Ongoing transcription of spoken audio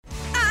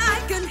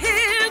can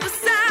hear the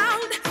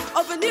sound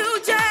of a new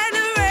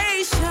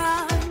generation.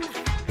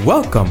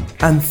 Welcome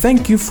and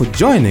thank you for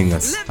joining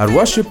us. At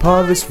Worship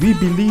Harvest, we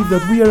believe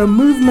that we are a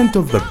movement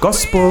of the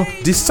gospel,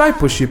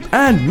 discipleship,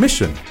 and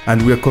mission.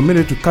 And we are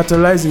committed to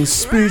catalyzing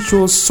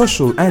spiritual,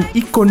 social, and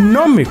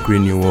economic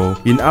renewal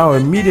in our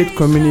immediate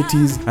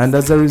communities and,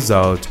 as a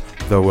result,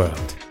 the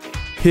world.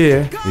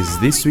 Here is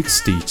this week's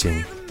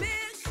teaching.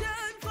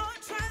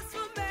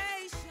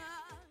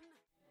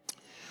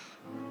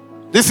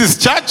 This is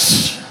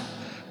Church,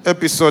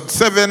 episode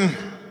 7,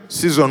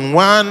 season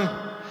 1,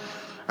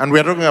 and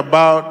we're talking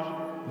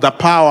about the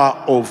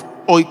power of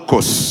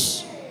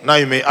oikos. Now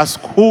you may ask,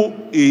 who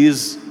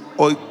is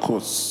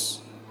oikos?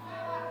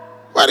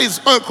 What is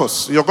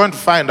oikos? You're going to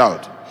find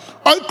out.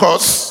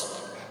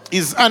 Oikos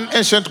is an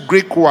ancient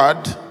Greek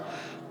word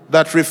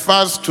that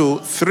refers to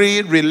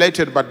three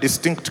related but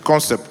distinct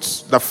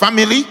concepts: the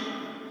family,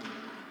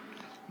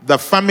 the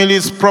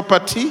family's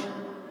property,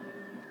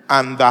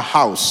 and the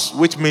house,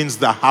 which means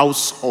the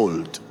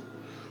household.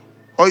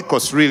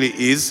 Oikos really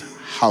is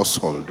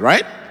household,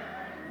 right?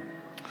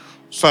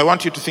 So I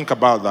want you to think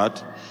about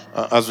that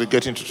as we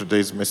get into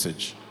today's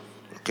message.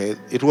 Okay,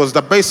 it was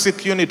the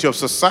basic unity of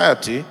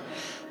society,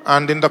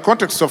 and in the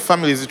context of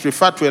families, it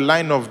referred to a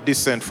line of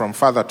descent from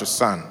father to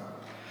son.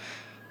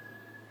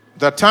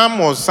 The term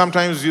was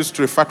sometimes used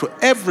to refer to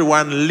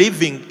everyone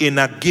living in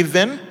a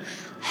given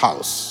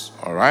house,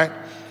 all right?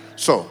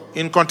 So,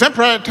 in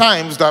contemporary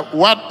times, the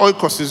word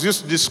oikos is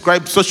used to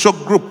describe social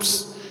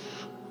groups,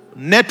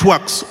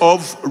 networks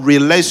of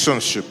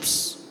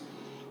relationships.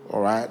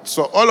 All right?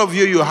 So, all of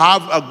you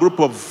have a group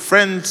of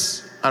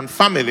friends and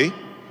family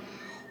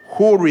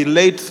who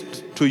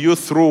relate to you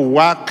through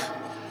work,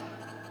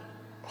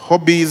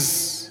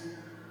 hobbies,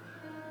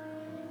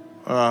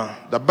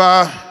 the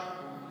bar,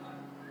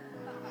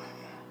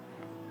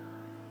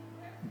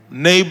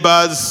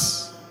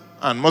 neighbors,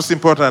 and most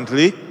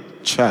importantly,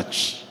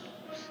 church.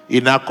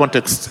 In our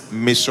context,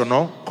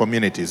 missional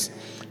communities.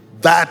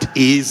 That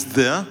is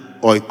the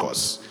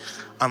oikos.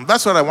 And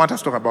that's what I want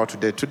us to talk about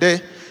today.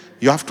 Today,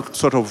 you have to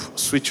sort of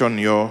switch on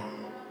your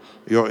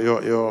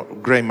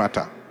gray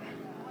matter.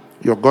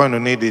 You're going to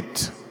need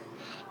it.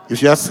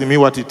 If you ask me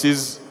what it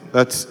is,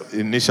 that's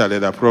initially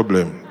the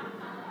problem.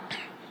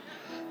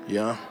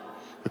 Yeah?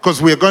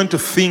 Because we are going to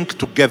think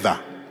together.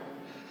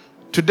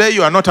 Today,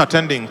 you are not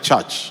attending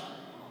church.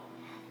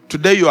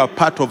 Today, you are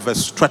part of a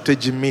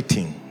strategy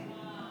meeting.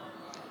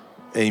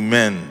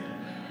 Amen.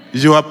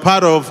 You are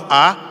part of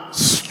a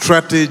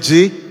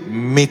strategy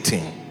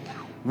meeting.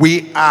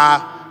 We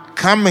are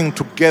coming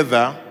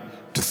together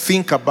to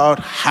think about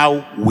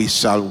how we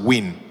shall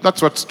win.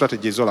 That's what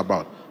strategy is all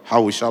about,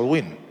 how we shall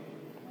win.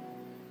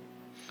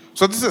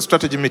 So this is a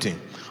strategy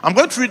meeting. I'm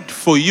going to read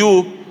for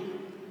you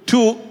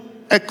two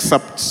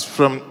excerpts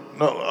from,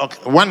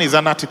 one is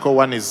an article,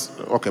 one is,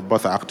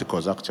 both are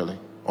articles actually,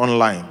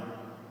 online.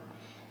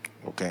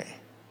 Okay.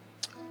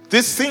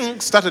 This thing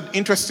started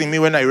interesting me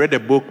when I read a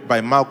book by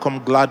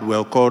Malcolm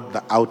Gladwell called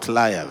The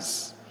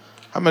Outliers.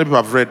 How many people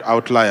have read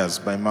Outliers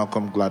by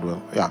Malcolm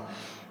Gladwell? Yeah,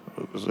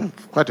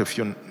 quite a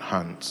few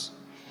hands.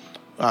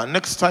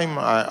 Next time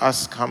I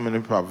ask how many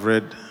people have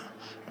read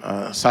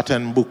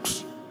certain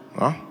books,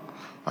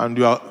 and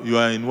you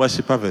are in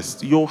Worship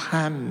Harvest, your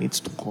hand needs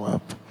to go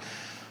up.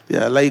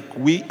 Yeah, like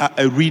we are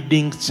a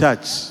reading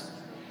church.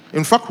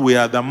 In fact, we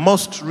are the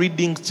most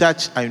reading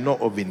church I know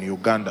of in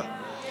Uganda.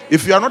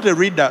 If you are not a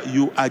reader,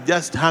 you are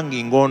just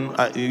hanging on.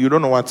 You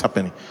don't know what's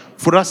happening.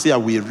 For us here,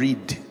 we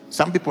read.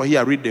 Some people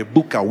here read a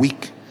book a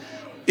week.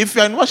 If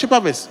you are in Worship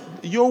Harvest,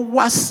 your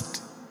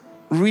worst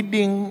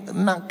reading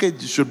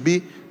package should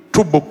be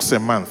 2 books a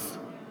month.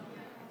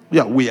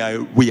 Yeah, we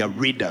are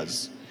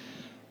readers.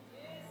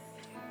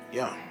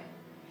 Yeah.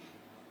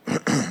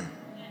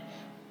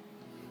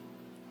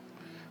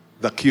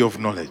 The key of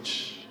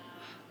knowledge.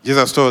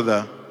 Jesus told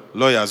the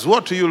lawyers,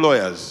 "What to you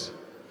lawyers?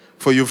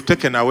 For you've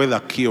taken away the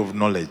key of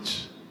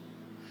knowledge."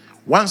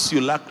 Once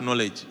you lack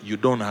knowledge, you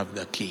don't have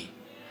the key.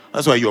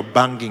 That's why you're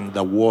banging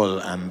the wall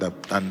and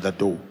the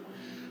door.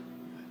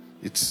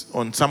 It's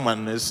on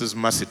someone else's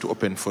mercy to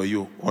open for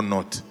you or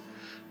not.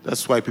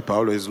 That's why people are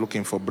always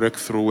looking for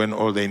breakthrough when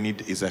all they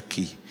need is a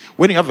key.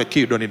 When you have a key,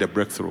 you don't need a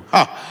breakthrough.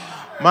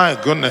 My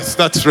goodness,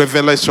 that's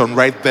revelation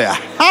right there.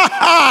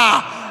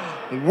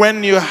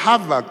 When you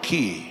have a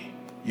key,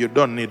 you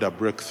don't need a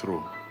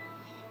breakthrough.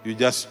 You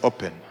just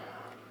open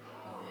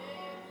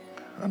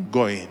and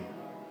go in.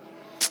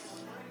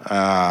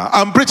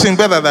 I'm preaching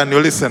better than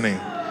you're listening.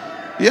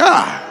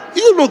 Yeah.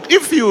 You look,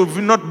 if you've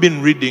not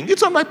been reading,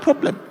 it's not my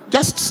problem.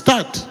 Just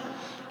start.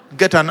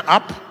 Get an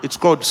app. It's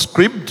called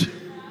Scribd.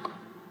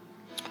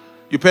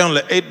 You pay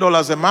only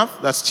 $8 a month.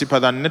 That's cheaper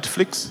than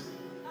Netflix.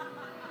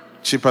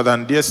 Cheaper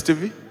than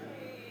DSTV.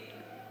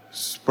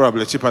 It's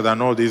probably cheaper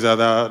than all these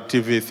other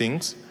TV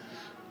things.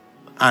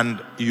 And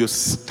you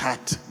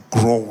start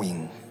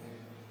growing.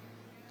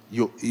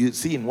 You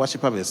see, in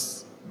Worship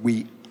Harvest,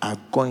 we are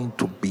going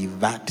to be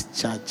that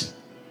church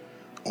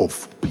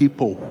of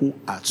people who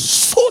are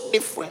so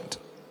different.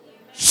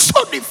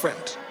 So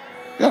different.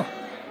 Yeah.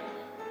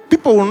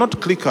 People will not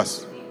click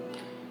us.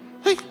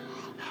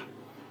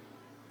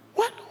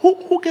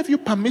 gave you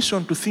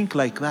permission to think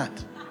like that?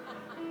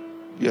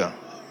 Yeah,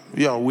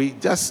 we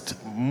just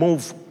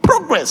move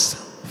progress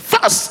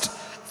fast.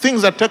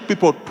 Things that take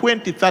people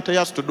 20, 30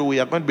 years to do, we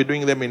are going to be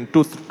doing them in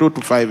 2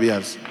 to 5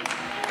 years.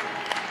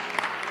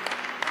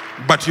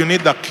 But you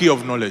need the key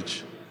of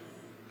knowledge.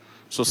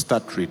 So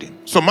start reading.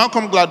 So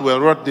Malcolm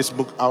Gladwell wrote this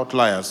book,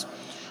 Outliers.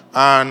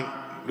 And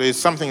there is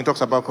something he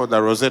talks about called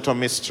the Rosetta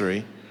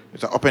Mystery.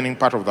 It's the opening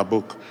part of the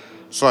book.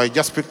 So I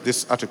just picked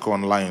this article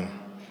online.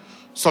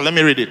 So let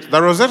me read it.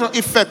 The Rosetta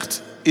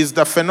effect is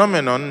the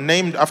phenomenon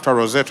named after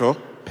Roseto,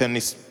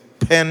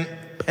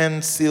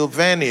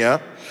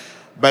 Pennsylvania,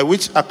 by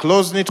which a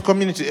close-knit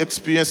community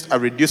experienced a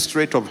reduced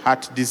rate of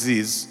heart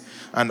disease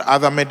and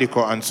other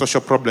medical and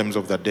social problems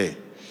of the day.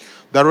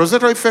 The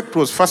Roseto effect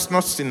was first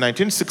noticed in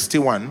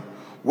 1961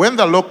 when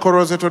the local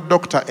Roseto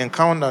doctor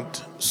encountered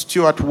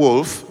Stuart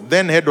Wolf,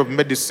 then head of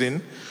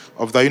medicine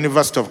of the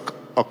University of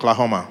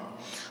Oklahoma,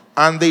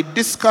 and they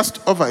discussed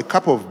over a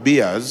cup of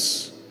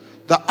beers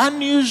the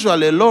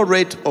unusually low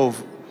rate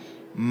of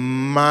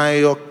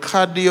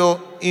myocardial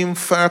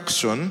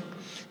infarction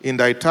in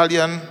the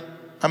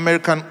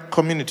Italian-American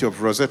community of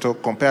Roseto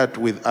compared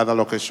with other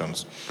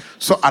locations.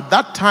 So at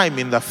that time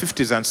in the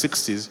 50s and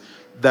 60s,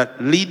 the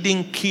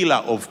leading killer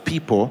of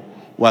people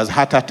was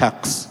heart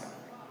attacks,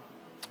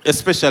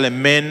 especially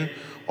men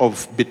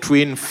of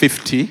between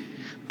 50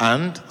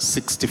 and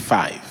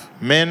 65.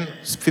 Men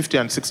 50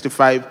 and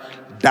 65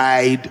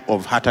 died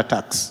of heart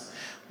attacks.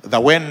 The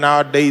way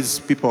nowadays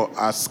people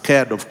are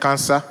scared of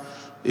cancer,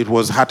 it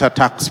was heart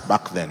attacks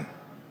back then.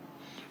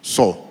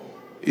 So,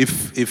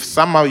 if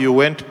somehow you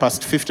went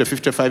past 50,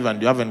 55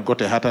 and you haven't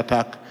got a heart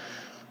attack,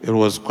 it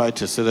was quite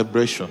a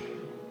celebration.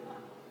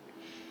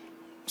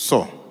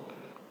 So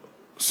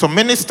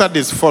many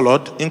studies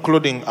followed,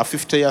 including a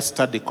 50-year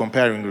study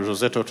comparing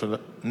Roseto to the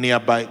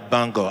nearby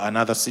Bangor,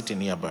 another city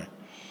nearby.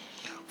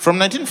 From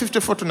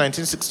 1954 to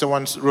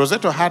 1961,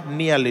 Roseto had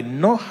nearly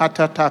no heart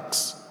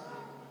attacks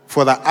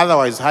for the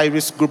otherwise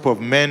high-risk group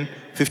of men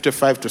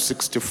 55 to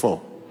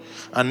 64.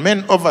 And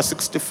men over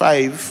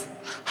 65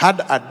 had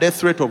a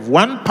death rate of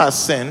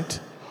 1%,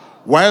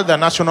 while the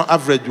national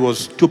average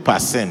was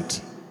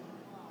 2%.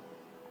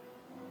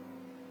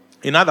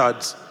 In other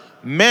words,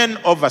 men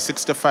over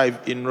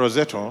 65 in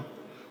Roseto,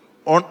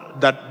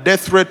 the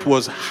death rate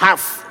was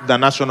half the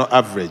national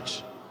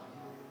average.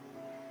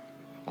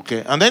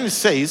 Okay, and then it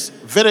says,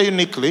 very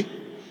uniquely,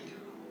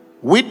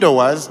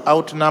 widowers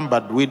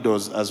outnumbered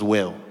widows as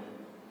well.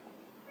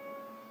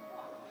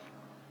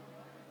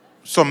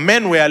 So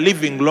men were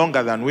living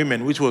longer than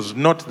women, which was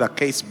not the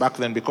case back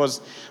then,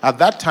 because at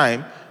that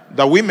time,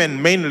 the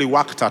women mainly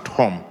worked at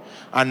home,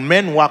 and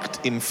men worked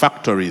in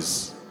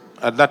factories.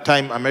 At that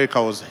time, America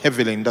was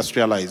heavily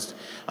industrialized.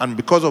 And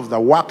because of the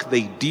work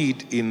they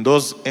did in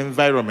those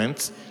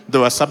environments, they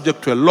were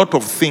subject to a lot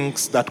of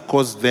things that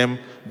caused them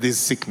these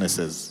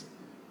sicknesses.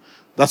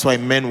 That's why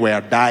men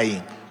were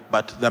dying.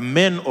 But the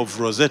men of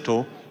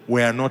Roseto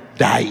were not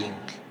dying.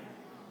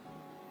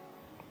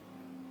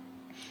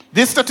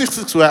 These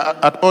statistics were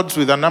at odds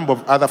with a number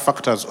of other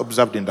factors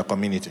observed in the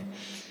community.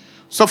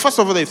 So first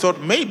of all, they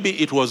thought maybe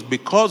it was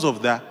because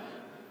of the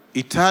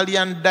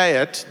Italian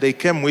diet they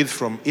came with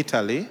from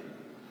Italy,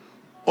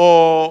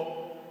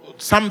 or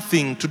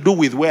something to do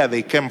with where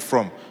they came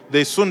from.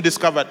 They soon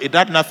discovered it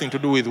had nothing to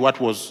do with what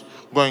was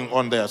going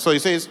on there. So he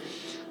says,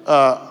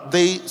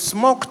 they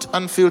smoked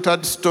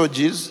unfiltered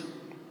stogies,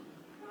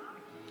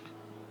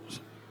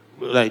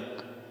 like,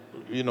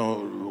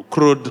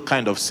 crude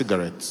kind of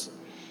cigarettes.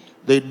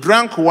 They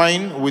drank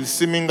wine with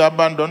seeming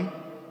abandon.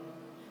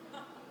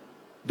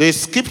 They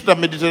skipped the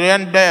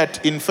Mediterranean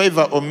diet in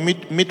favor of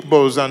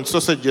meatballs and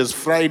sausages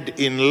fried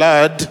in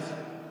lard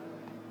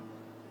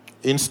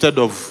instead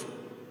of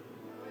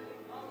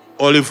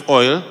olive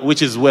oil,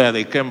 which is where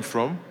they came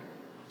from.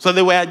 So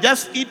they were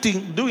just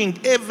doing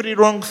every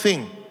wrong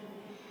thing.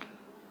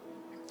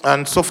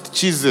 And soft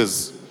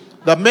cheeses.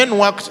 The men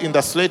worked in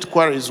the slate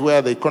quarries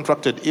where they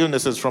contracted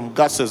illnesses from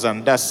gases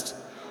and dust.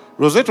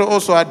 Roseto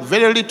also had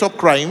very little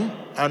crime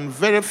and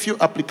very few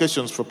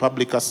applications for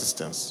public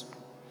assistance.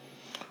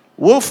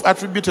 Wolf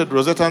attributed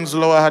Rosetans'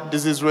 lower heart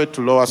disease rate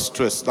to lower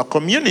stress. The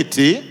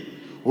community,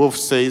 Wolf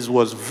says,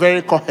 was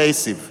very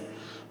cohesive.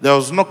 There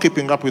was no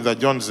keeping up with the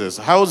Joneses.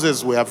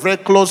 Houses were very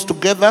close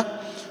together,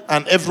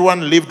 and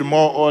everyone lived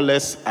more or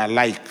less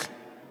alike.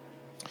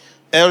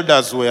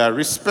 Elders were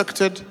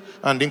respected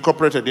and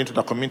incorporated into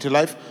the community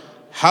life.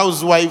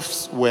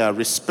 Housewives were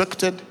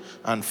respected,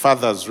 and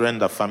fathers ran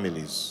the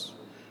families.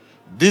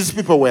 These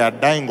people were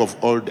dying of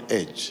old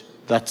age.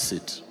 That's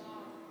it.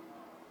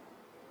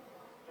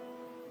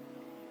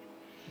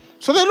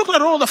 So they looked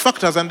at all the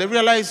factors and they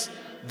realized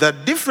the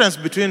difference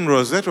between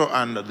Roseto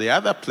and the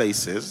other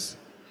places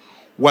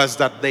was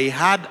that they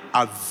had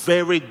a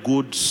very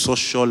good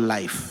social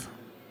life.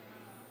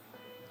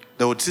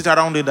 They would sit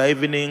around in the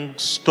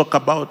evenings, talk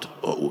about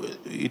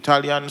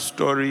Italian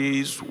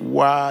stories,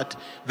 what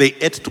they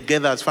ate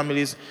together as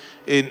families.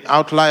 In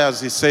Outliers,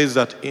 he says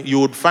that you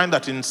would find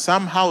that in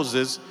some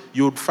houses,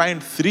 you would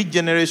find 3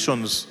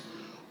 generations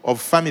of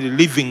family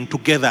living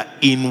together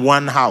in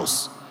one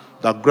house.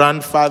 the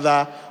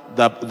grandfather,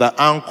 the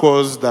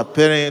uncles, the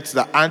parents,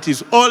 the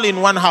aunties, all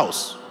in one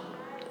house.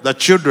 The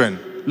children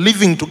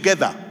living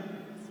together.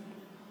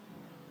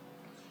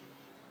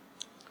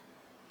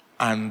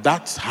 And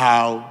that's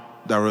how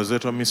the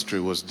Roseto mystery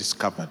was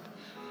discovered.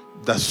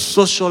 The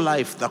social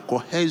life, the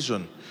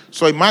cohesion.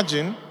 So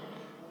imagine,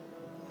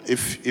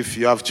 if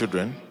you have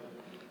children,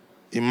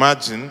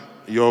 imagine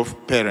your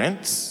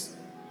parents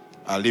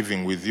are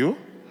living with you,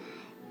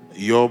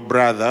 your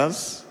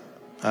brothers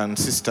and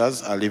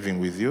sisters are living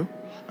with you,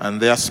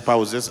 and their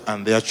spouses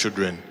and their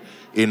children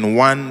in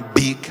one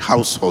big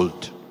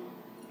household.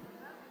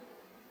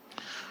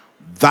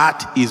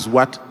 That is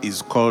what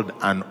is called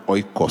an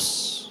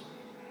oikos.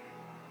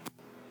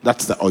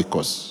 That's the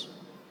oikos.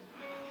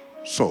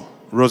 So,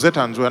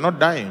 Rosetans were not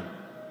dying.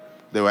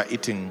 They were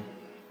eating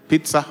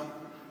pizza.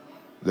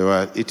 They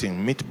were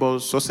eating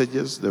meatballs,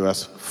 sausages. They were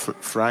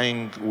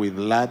frying with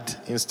lard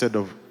instead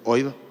of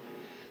oil.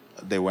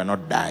 They were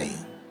not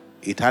dying.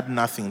 It had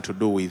nothing to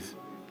do with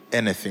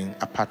anything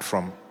apart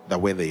from the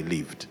way they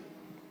lived.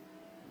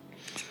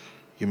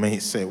 You may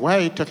say, why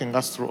are you taking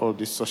us through all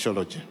this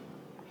sociology?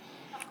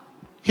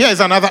 Here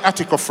is another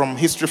article from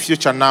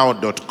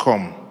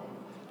historyfuturenow.com.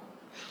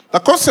 The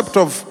concept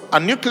of a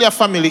nuclear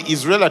family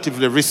is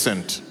relatively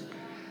recent.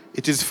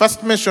 It is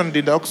first mentioned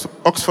in the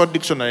Oxford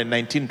Dictionary in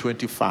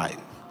 1925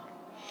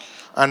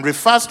 and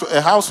refers to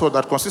a household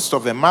that consists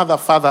of a mother,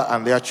 father,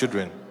 and their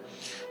children.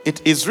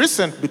 It is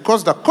recent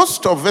because the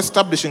cost of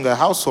establishing a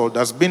household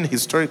has been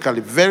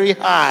historically very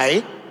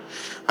high,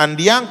 and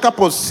young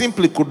couples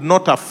simply could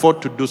not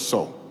afford to do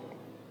so.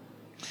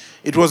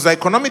 It was the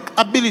economic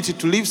ability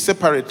to live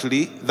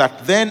separately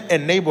that then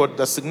enabled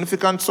the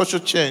significant social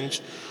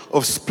change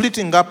of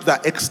splitting up the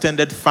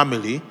extended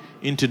family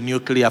into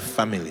nuclear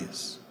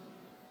families.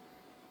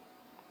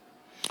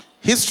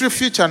 History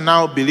Future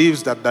Now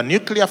believes that the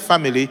nuclear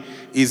family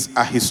is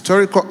a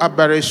historical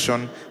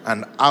aberration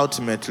and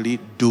ultimately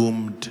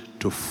doomed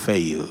to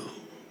fail.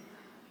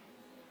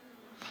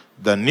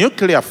 The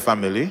nuclear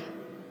family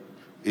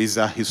is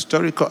a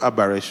historical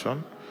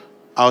aberration,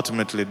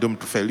 ultimately doomed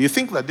to fail. You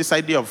think that this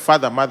idea of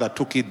father, mother,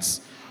 two kids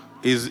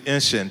is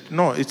ancient?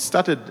 No, it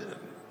started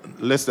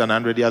less than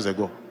 100 years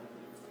ago.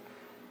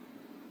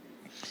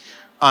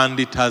 And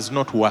it has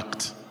not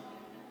worked.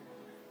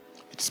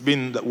 It's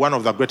been one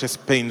of the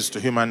greatest pains to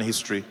human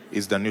history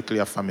is the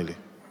nuclear family.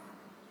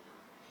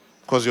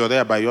 Because you're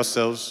there by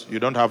yourselves, you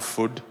don't have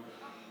food,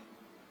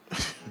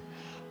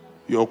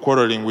 you're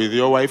quarreling with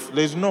your wife,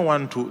 there's no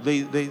one to,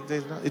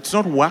 it's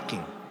not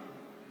working.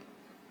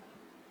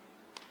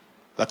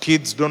 The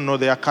kids don't know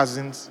their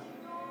cousins.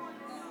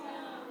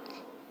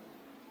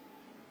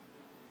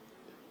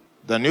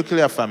 The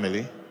nuclear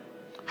family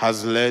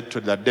has led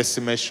to the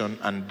decimation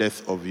and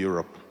death of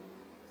Europe.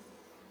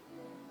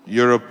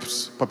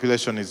 Europe's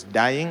population is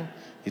dying.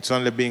 It's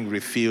only being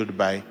refilled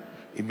by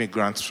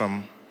immigrants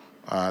from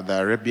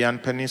the Arabian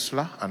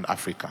Peninsula and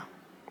Africa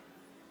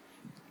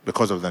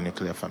because of the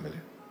nuclear family.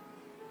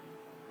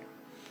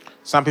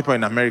 Some people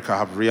in America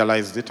have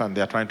realized it and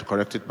they are trying to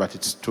correct it, but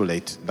it's too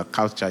late. The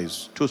culture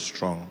is too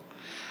strong.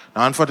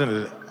 Now,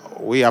 unfortunately,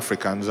 we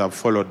Africans have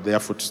followed their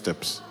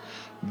footsteps,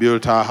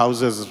 built our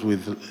houses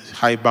with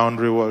high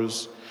boundary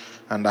walls,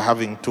 and are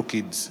having two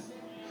kids.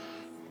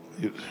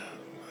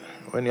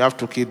 When you have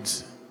two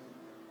kids,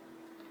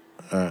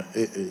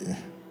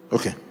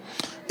 okay.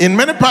 In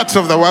many parts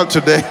of the world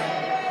today,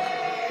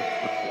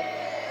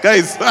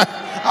 guys, I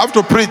have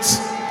to preach.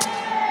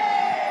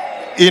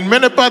 In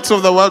many parts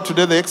of the world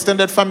today, the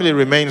extended family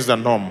remains the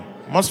norm.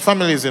 Most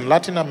families in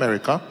Latin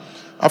America,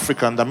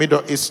 Africa, and the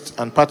Middle East,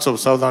 and parts of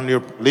Southern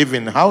Europe live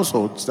in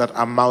households that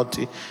are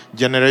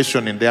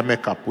multi-generation in their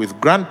makeup, with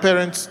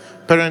grandparents,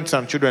 parents,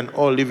 and children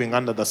all living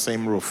under the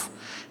same roof.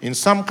 In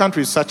some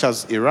countries, such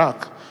as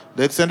Iraq,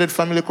 the extended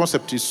family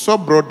concept is so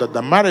broad that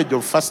the marriage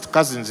of first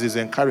cousins is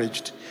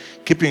encouraged,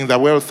 keeping the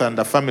wealth and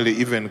the family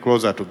even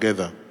closer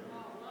together.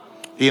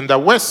 In the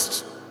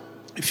West,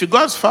 if you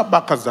go as far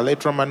back as the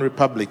late Roman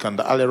Republic and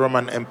the early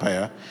Roman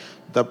Empire,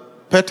 the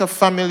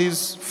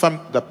paterfamilias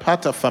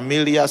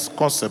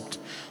concept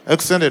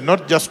extended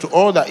not just to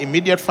all the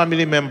immediate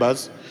family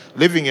members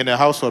living in a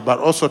household, but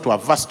also to a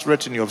vast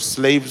retinue of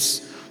slaves,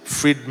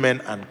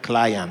 freedmen, and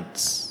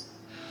clients.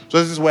 So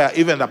this is where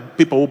even the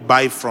people who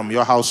buy from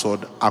your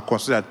household are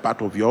considered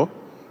part of your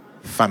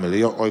family,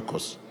 your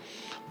oikos.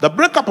 The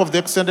breakup of the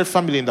extended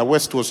family in the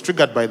West was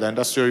triggered by the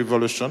Industrial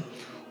Revolution,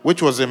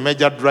 which was a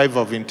major driver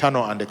of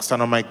internal and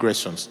external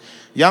migrations.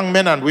 Young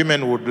men and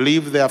women would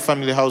leave their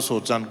family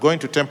households and go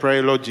into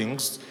temporary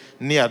lodgings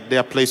near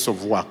their place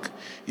of work.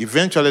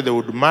 Eventually, they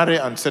would marry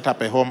and set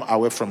up a home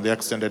away from their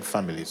extended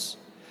families.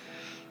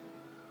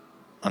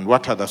 And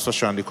what are the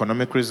social and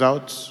economic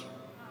results?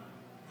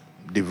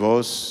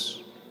 Divorce,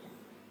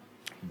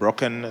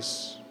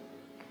 brokenness,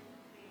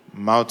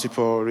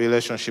 multiple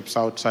relationships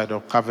outside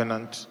of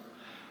covenant,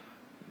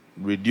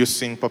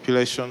 reducing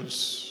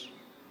populations,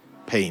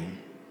 pain.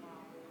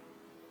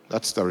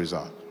 That's the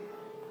result.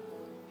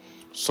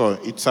 So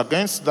it's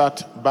against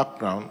that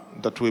background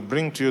that we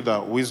bring to you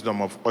the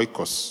wisdom of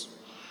oikos.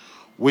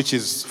 which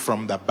is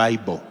from the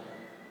Bible.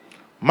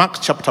 Mark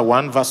chapter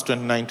 1, verse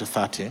 29 to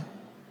 30.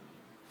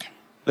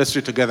 Let's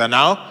read together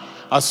now.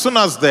 As soon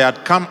as they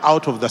had come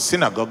out of the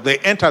synagogue, they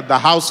entered the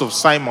house of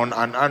Simon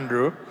and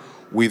Andrew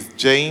with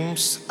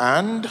James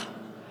and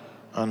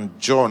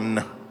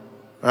John.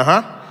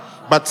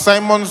 But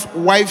Simon's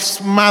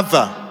wife's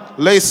mother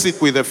lay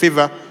sick with a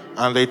fever,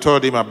 and they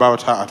told him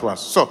about her at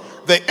once. So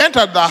they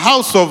entered the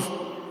house of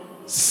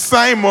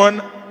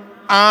Simon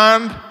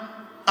and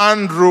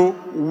Andrew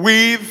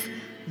with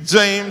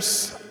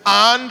James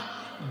and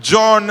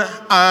John,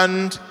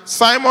 and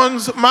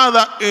Simon's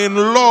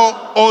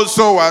mother-in-law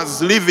also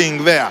was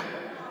living there.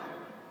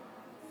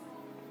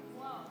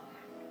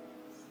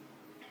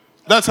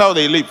 That's how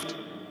they lived.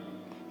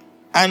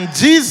 And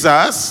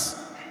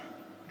Jesus,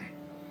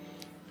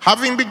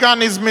 having begun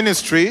his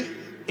ministry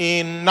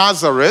in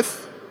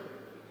Nazareth,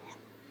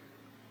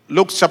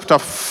 Luke chapter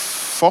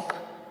 4,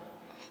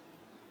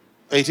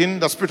 18,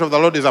 the Spirit of the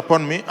Lord is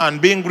upon me,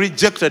 and being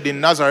rejected in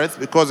Nazareth,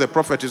 because a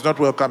prophet is not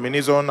welcome in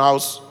his own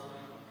house,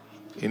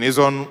 in his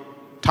own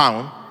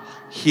town,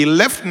 he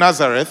left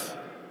Nazareth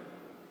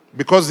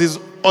because his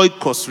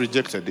oikos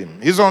rejected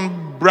him. His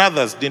own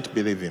brothers didn't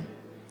believe him.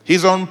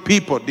 His own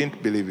people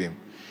didn't believe him.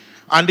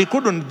 And he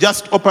couldn't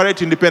just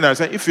operate independently and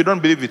say, if you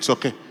don't believe, it's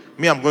okay.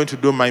 Me, I'm going to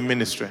do my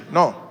ministry.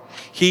 No.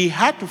 He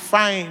had to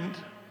find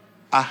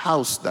a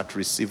house that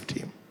received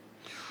him.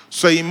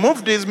 So he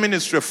moved his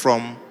ministry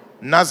from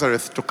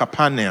Nazareth to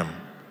Capernaum,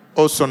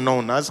 also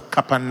known as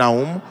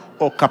Capernaum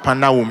or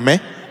Capernaume,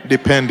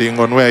 depending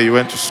on where you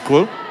went to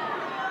school.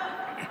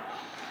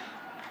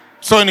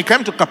 So when he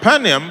came to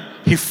Capernaum,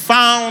 he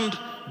found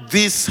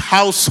this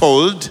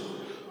household,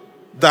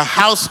 the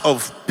house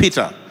of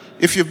Peter.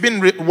 If you've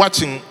been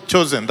watching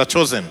The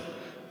Chosen,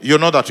 you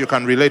know that you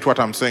can relate what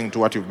I'm saying to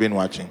what you've been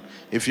watching.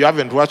 If you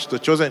haven't watched The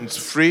Chosen, it's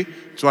free.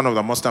 It's one of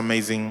the most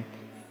amazing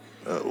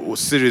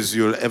series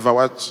you'll ever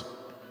watch.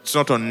 It's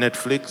not on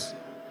Netflix.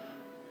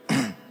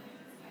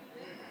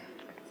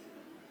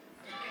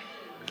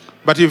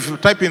 But if you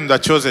type in The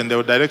Chosen, they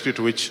will direct you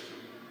to which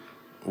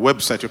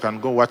website you can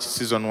go watch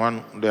season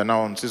 1. They're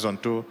now on season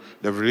 2.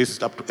 They've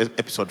released up to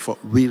episode 4.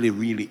 Really,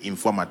 really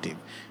informative.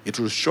 It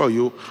will show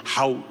you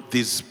how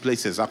these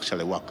places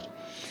actually worked.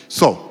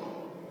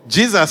 So,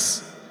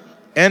 Jesus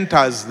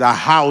enters the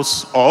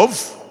house of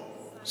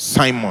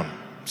Simon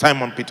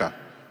Peter.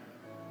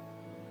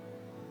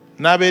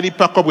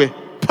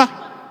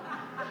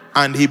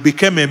 And he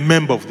became a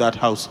member of that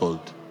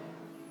household.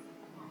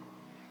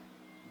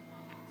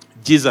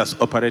 Jesus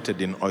operated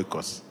in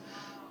oikos.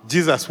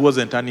 Jesus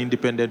wasn't an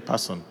independent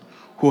person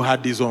who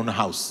had his own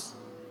house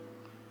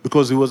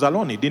because he was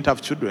alone. He didn't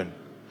have children.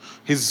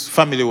 His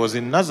family was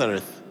in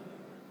Nazareth.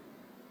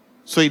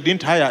 So he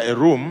didn't hire a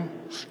room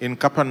in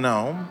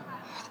Capernaum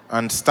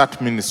and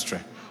start ministry,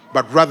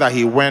 but rather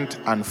he went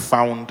and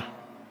found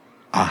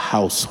a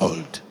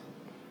household.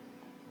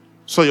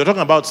 So you're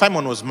talking about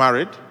Simon was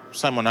married.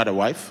 Simon had a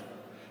wife.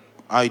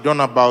 I don't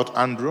know about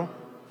Andrew,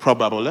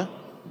 probably.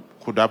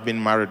 Could have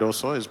been married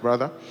also, his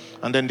brother.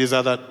 And then these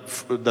other,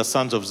 the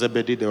sons of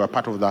Zebedee, they were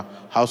part of the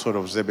household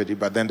of Zebedee,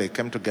 but then they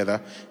came together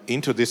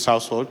into this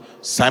household.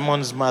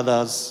 Simon's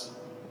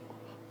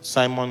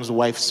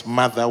wife's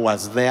mother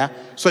was there.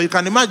 So you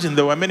can imagine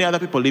there were many other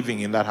people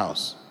living in that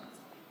house.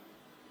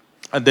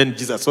 And then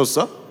Jesus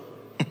also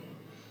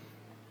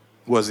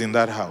was in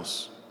that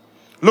house.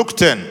 Luke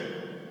 10,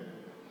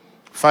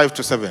 5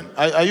 to 7.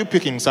 Are you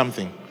picking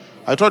something?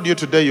 I told you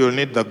today you'll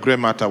need the gray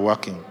matter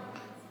working.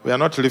 We are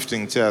not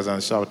lifting chairs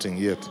and shouting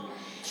yet.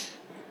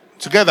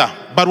 Together.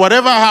 But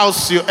whatever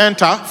house you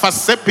enter,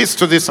 first say peace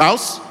to this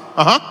house.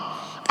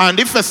 And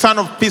if the Son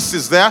of Peace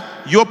is there,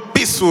 your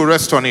peace will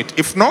rest on it.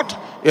 If not,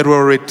 it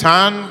will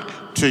return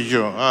to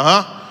you.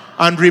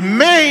 And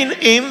remain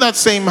in that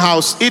same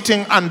house,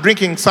 eating and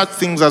drinking such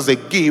things as they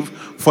give,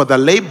 for the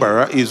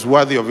laborer is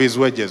worthy of his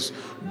wages.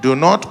 Do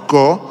not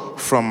go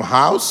from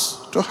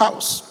house to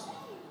house.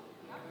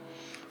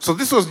 So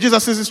this was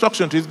Jesus'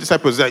 instruction to his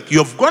disciples. Like,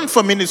 you've gone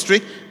for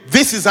ministry.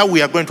 This is how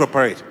we are going to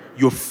operate.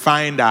 You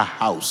find a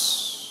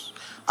house,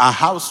 a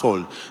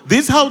household.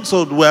 These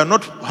households were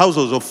not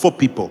households of 4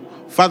 people.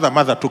 Father,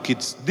 mother, 2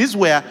 kids. These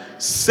were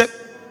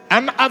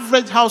an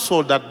average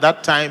household at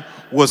that time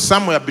was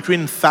somewhere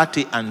between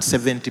 30 and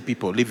 70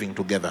 people living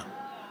together.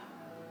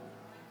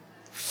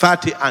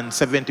 30 and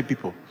 70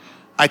 people.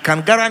 I can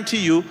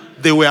guarantee you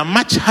they were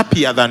much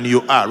happier than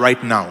you are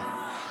right now.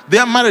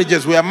 Their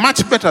marriages were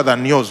much better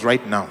than yours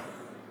right now.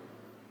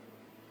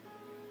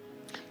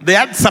 They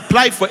had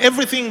supply for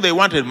everything they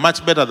wanted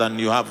much better than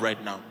you have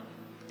right now.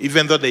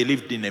 Even though they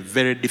lived in a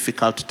very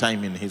difficult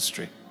time in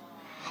history.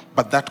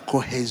 But that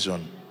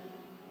cohesion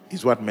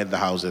is what made the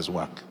houses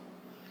work.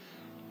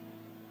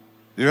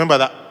 Remember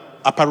the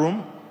upper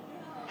room?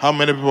 How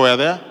many people were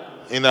there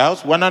in the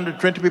house?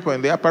 120 people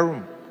in the upper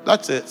room.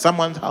 That's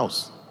someone's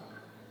house.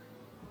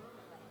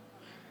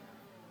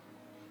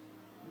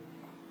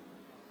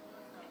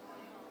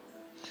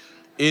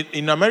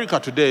 In America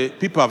today,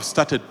 people have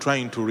started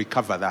trying to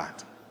recover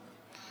that.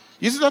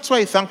 You see, that's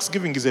why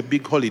Thanksgiving is a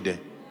big holiday.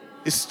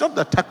 It's not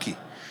the turkey.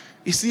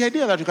 It's the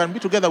idea that you can be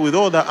together with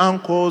all the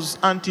uncles,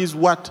 aunties,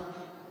 what?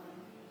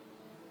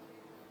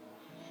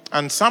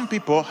 And some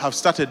people have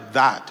started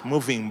that,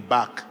 moving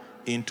back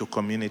into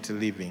community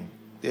living,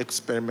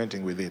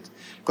 experimenting with it.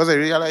 Because I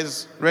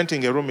realize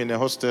renting a room in a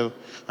hostel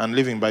and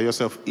living by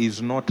yourself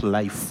is not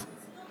life.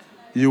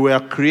 You were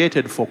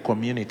created for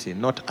community,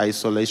 not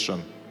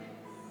isolation.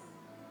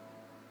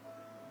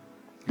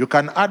 You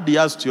can add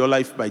years to your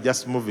life by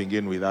just moving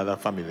in with other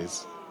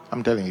families.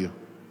 I'm telling you.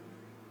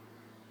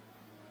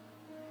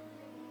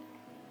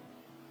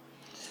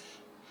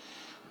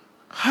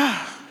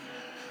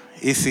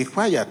 It's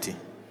equality.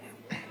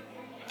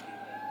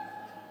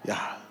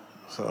 Yeah.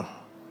 So,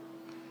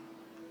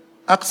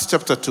 Acts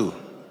chapter 2,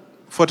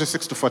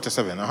 46 to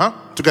 47.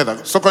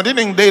 Together. So,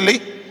 continuing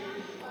daily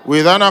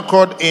with an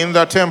accord in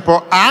the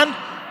temple and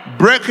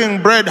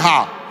breaking bread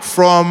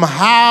from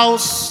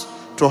house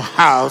to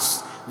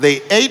house,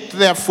 they ate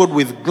their food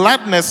with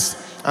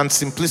gladness and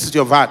simplicity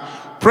of heart,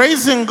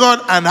 praising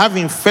God and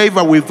having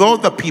favor with all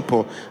the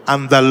people.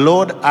 And the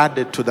Lord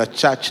added to the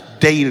church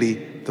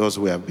daily those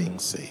who were being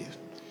saved.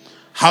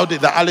 How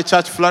did the early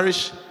church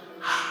flourish?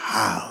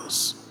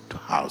 House to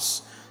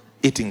house,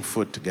 eating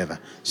food together,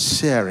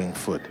 sharing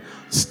food,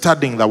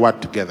 studying the word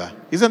together.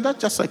 Isn't that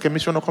just like a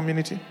missional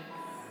community?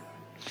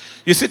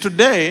 You see,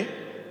 today,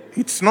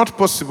 it's not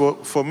possible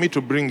for me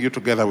to bring you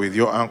together with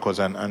your uncles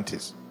and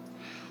aunties.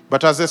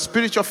 But as a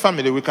spiritual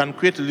family, we can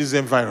create these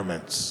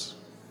environments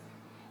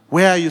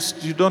where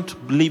you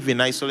don't live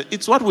in isolation.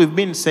 It's what we've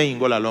been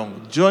saying all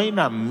along. Join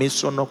a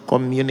missional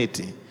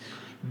community.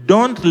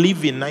 Don't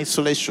live in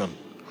isolation.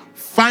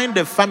 Find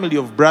a family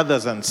of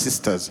brothers and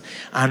sisters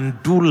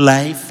and do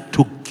life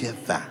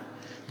together.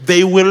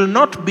 They will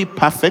not be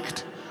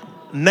perfect,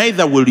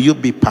 neither will you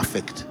be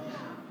perfect.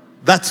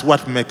 That's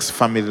what makes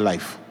family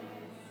life.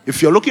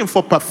 If you're looking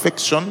for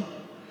perfection,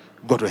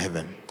 go to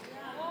heaven.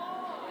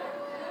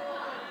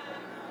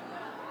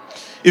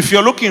 If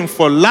you're looking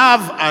for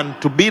love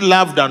and to be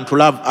loved and to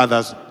love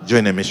others,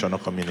 join a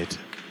missional community.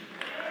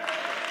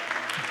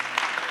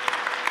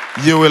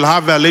 You will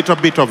have a little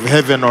bit of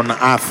heaven on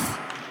earth.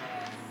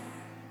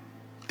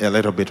 A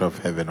little bit of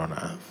heaven on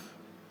earth.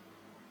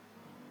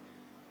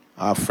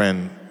 Our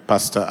friend,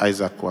 Pastor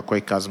Isaac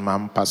Wakweka's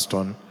mom passed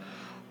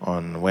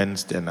on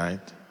Wednesday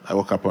night. I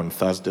woke up on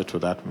Thursday to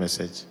that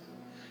message.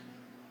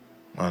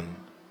 And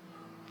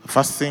the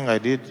first thing I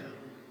did,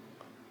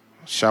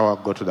 shower,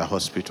 go to the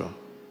hospital.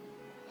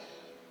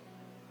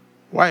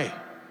 Why?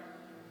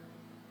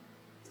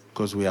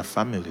 Because we are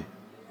family.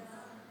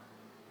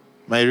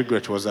 My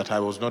regret was that I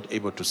was not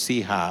able to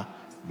see her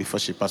before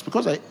she passed.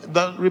 Because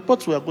the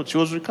reports were good. She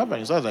was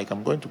recovering. So I was like,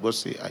 I'm going to go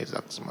see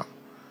Isaac's mom.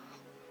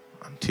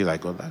 Until I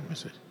got that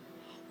message.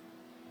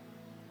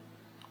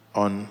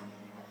 On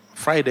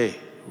Friday,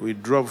 we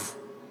drove,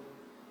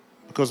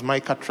 because my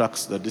car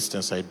tracks the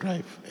distance I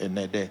drive in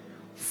a day,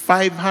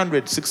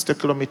 560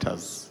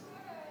 kilometers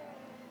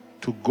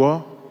to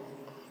go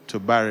to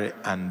Barry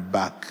and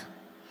back.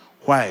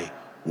 Why?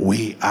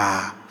 We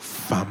are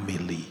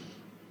family.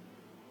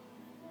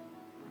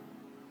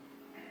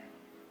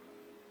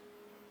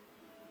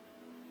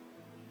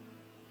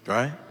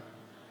 Right?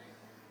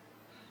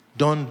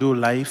 Don't do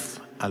life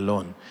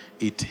alone.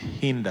 It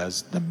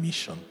hinders the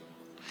mission.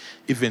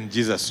 Even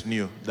Jesus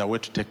knew the way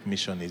to take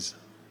mission is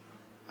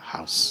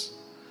house.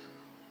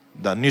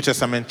 The New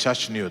Testament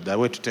church knew the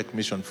way to take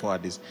mission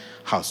forward is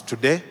house.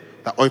 Today,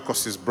 the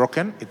oikos is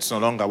broken. It's no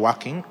longer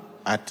working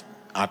at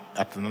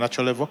the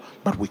natural level,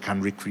 but we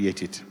can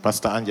recreate it.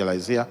 Pastor Angela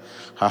is here.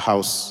 Her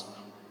house,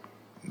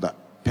 the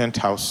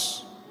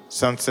penthouse,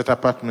 Sunset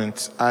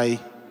Apartments,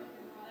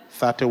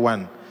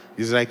 I-31,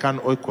 is like an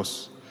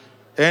oikos.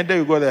 Any day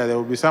you go there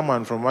will be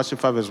someone from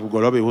Worship Harvest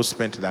Bugolobi who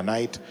spent the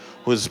night,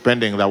 who's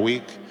spending the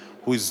week,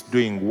 who is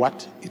doing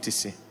what?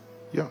 etc.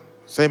 Yeah.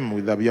 Same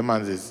with the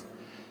Biomanzes.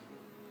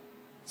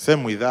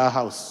 Same with our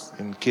house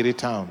in Kiri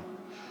Town.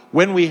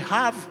 When we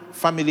have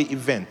family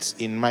events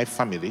in my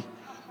family,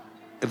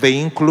 they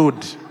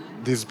include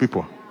these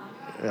people.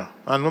 Yeah.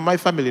 And my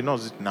family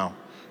knows it now.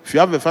 If you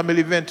have a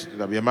family event,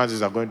 the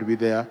Biomanzes are going to be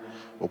there,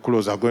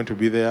 Okulos are going to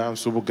be there,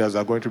 Subugas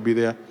are going to be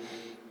there.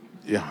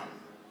 Yeah.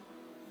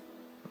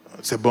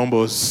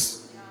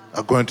 Sebombos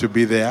are going to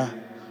be there.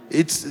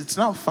 It's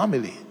now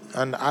family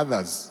and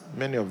others,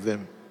 many of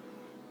them.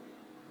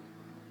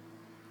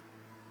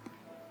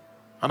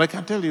 And I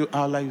can tell you,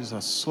 our lives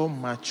are so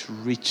much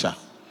richer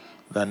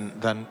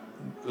than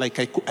like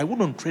I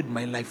wouldn't trade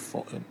my life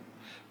for it.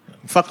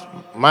 In fact,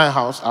 our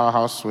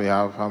house, we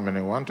have how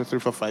many? 1, 2, 3,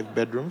 4, 5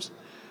 bedrooms.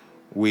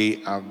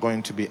 We are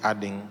going to be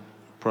adding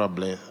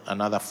probably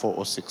another 4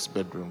 or 6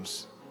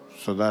 bedrooms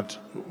so that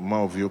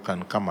more of you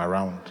can come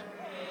around.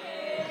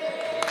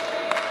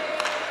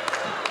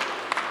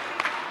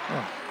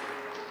 Yeah.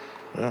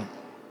 Yeah.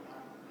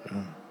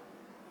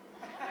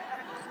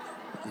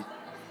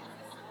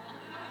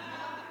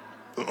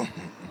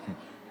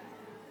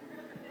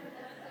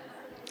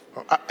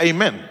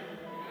 Amen.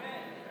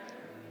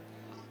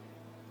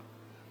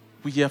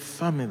 We are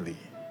family.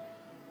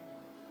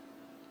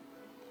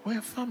 We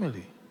are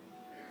family.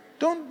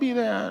 Don't be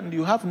there and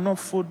you have no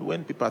food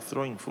when people are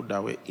throwing food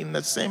away in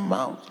the same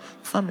house,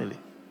 family.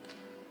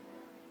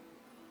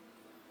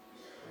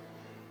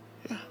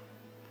 Yeah.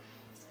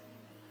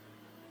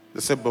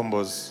 The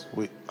Sebombos,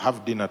 we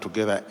have dinner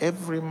together.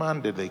 Every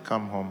Monday they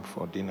come home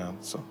for dinner.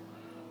 So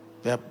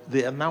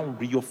they are now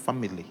real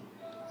family.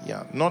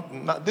 Yeah,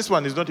 not this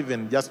one is not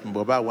even just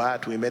Mboba,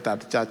 what we met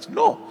at church.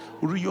 No,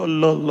 real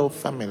Lolo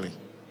family.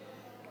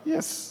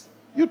 Yes,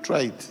 you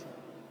try it.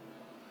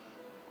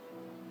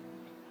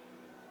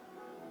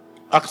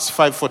 Acts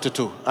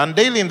 5:42. And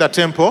daily in the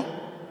temple,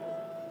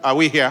 are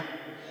we here?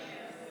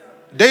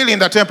 Daily in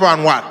the temple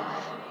and what?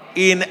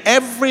 In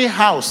every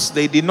house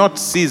they did not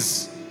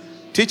cease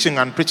teaching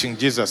and preaching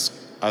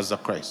Jesus as the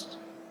Christ.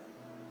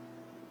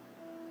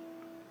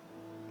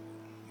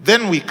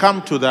 Then we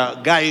come to the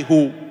guy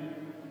who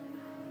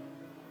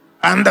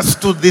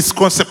understood this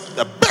concept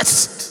the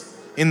best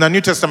in the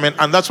New Testament,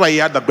 and that's why he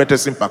had the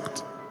greatest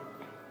impact.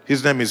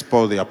 His name is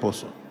Paul the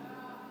Apostle.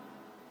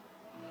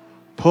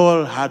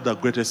 Paul had the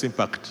greatest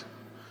impact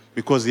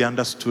because he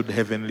understood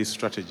heavenly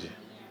strategy.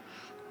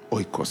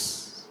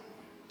 Oikos.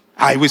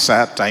 I wish I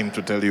had time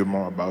to tell you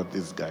more about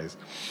these guys.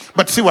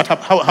 But see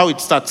how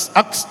it starts.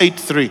 Acts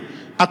 8:3.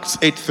 Acts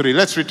 8:3.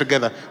 Let's read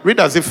together.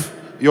 Read as if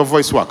your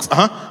voice works.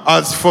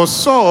 As for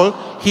Saul,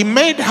 he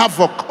made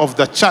havoc of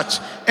the church,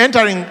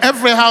 entering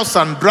every house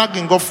and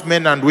dragging off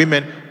men and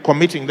women,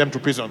 committing them to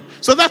prison.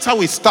 So that's how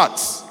he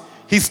starts.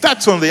 He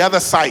starts on the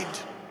other side.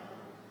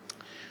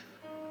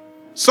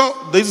 So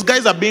these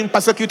guys are being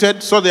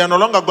persecuted, so they are no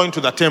longer going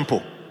to the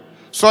temple.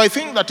 So I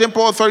think the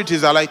temple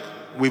authorities are like,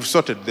 we've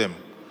sorted them.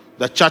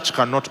 The church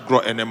cannot grow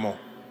anymore.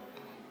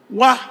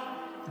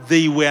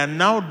 They were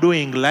now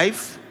doing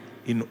life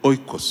in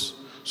oikos.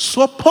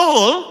 So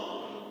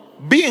Paul,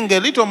 being a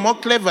little more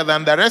clever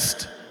than the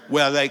rest,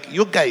 were like,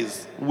 you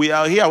guys, we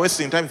are here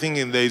wasting time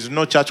thinking there is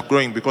no church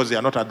growing because they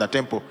are not at the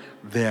temple.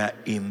 They are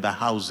in the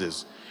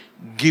houses.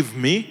 Give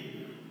me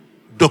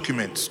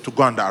documents to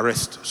go and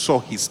arrest. So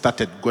he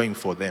started going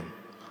for them,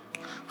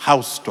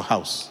 house to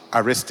house,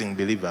 arresting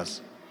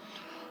believers.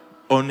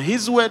 On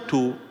his way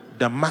to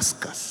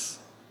Damascus,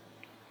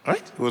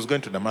 right? He was going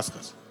to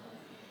Damascus.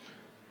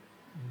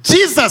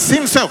 Jesus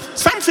himself,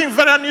 something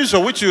very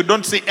unusual which you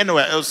don't see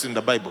anywhere else in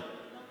the Bible.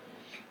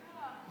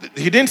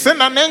 He didn't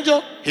send an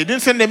angel. He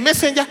didn't send a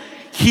messenger.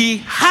 He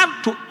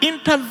had to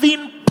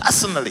intervene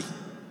personally.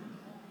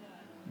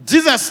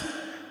 Jesus,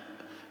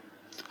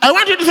 I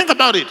want you to think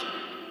about it.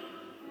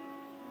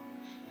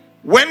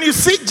 When you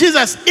see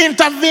Jesus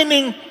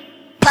intervening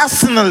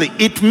personally,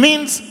 it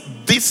means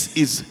this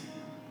is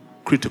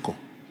critical.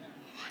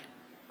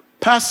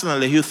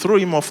 Personally, he threw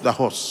him off the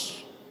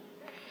horse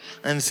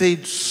and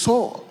said,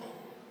 Saul,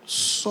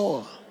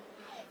 Saul,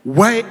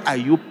 why are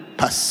you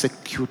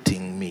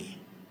persecuting me?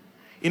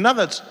 In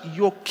other words,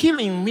 you're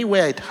killing me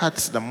where it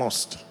hurts the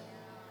most.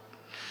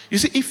 You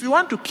see, if you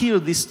want to kill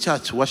this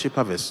church, Worship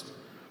Harvest,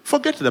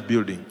 forget the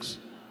buildings.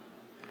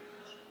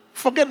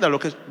 Forget the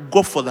location.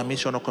 Go for the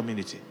missional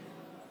community.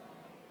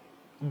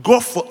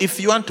 Go for, if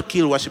you want to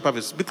kill Worship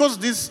Harvest, because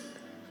these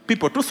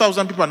people,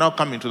 2,000 people are now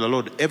coming to the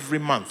Lord every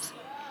month.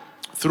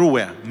 Through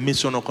where?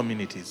 Missional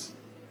communities.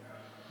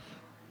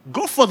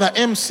 Go for the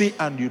MC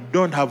and you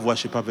don't have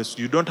Worship Harvest.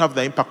 You don't have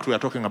the impact we are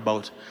talking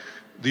about.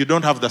 You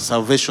don't have the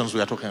salvations we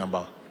are talking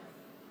about.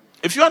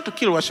 If you want to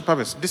kill Worship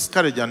Harvest,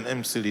 discourage an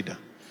MC leader.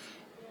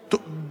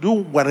 Do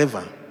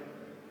whatever.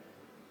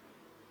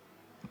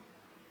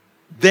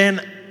 Then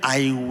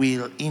I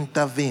will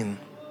intervene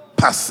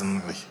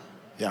personally.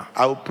 Yeah,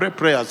 I will pray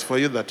prayers for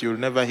you that you'll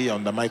never hear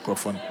on the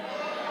microphone.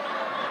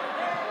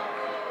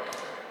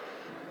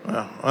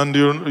 Yeah, and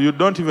you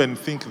don't even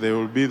think they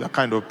will be the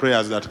kind of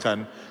prayers that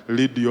can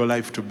lead your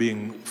life to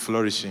being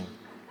flourishing.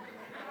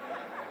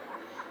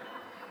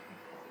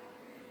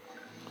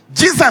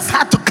 Jesus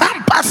had to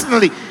come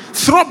personally,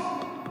 throw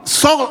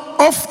Saul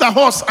off the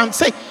horse and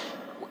say,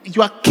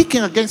 you are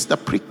kicking against the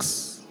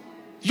pricks.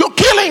 You're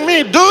killing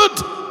me,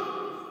 dude.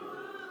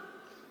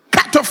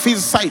 Cut off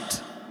his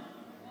sight.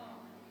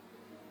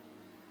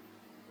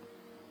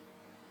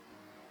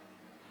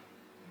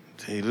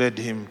 They led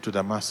him to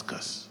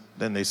Damascus.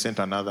 Then they sent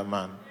another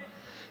man.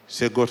 He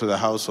said, go to the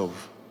house of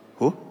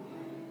who?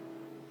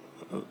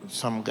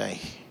 Some guy.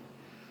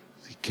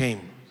 He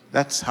came.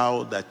 That's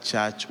how the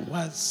church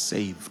was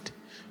saved,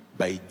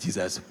 by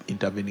Jesus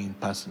intervening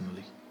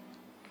personally.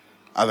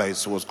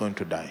 Otherwise, he was going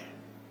to die.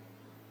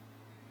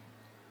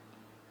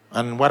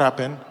 And what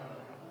happened?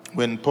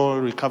 When Paul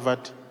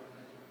recovered,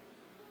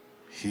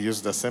 he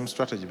used the same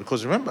strategy.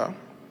 Because remember,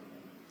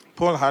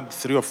 Paul had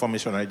 3 or 4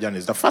 missionary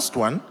journeys. The first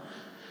one,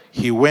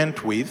 he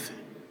went with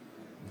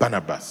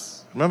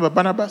Barnabas. Remember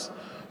Barnabas?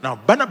 Now,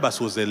 Barnabas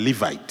was a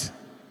Levite.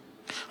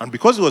 And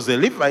because he was a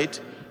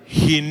Levite,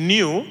 he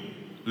knew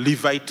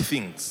Levite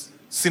things,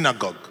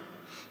 synagogue.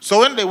 So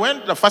when they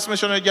went, the first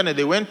missionary journey,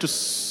 they went to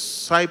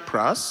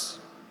Cyprus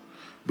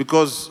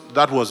because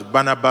that was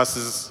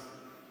Barnabas'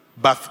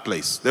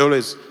 birthplace.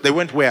 They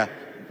went where?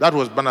 That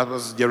was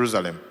Barnabas'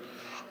 Jerusalem.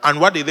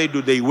 And what did they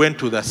do? They went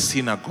to the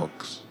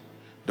synagogues.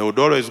 They would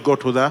always go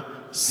to the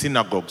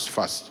synagogues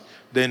first.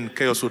 Then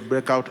chaos would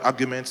break out,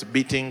 arguments,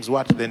 beatings,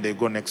 what? Then they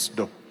go next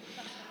door.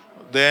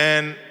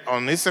 Then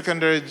on his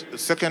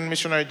second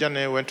missionary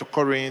journey, he went to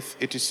Corinth,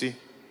 etc.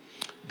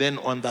 Then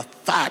on the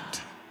third,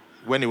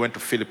 when he went to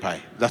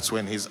Philippi, that's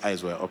when his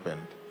eyes were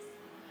opened.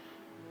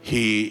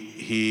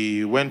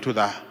 He went to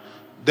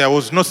there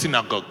was no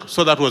synagogue,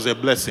 so that was a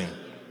blessing.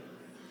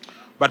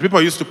 But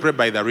people used to pray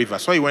by the river,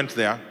 so he went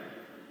there,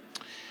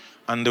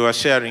 and they were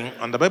sharing,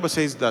 and the Bible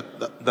says that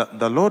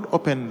the Lord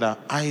opened the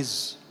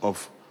eyes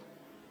of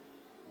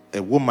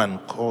a woman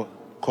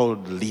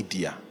called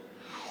Lydia,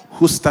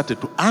 who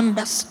started to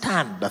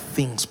understand the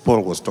things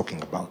Paul was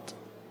talking about.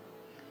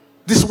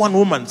 This one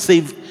woman,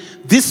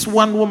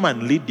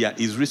 Lydia,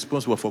 is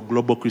responsible for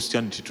global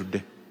Christianity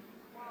today.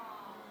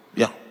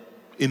 Yeah.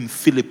 In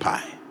Philippi,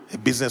 a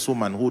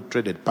businesswoman who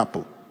traded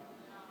purple.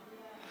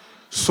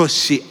 So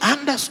she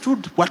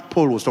understood what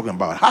Paul was talking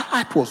about. Her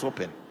heart was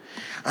open.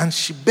 And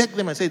she begged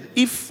them and said,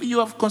 if you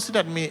have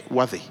considered me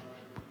worthy,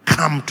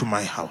 come to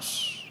my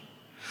house.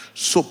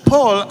 So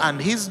Paul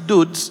and his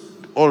dudes,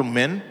 all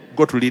men,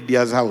 go to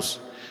Lydia's house.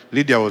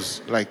 Lydia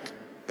was like,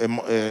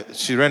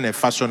 she ran a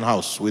fashion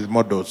house with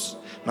models.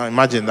 Now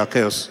imagine the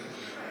chaos.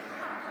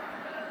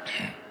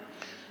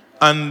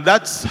 And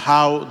that's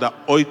how the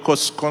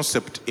oikos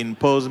concept in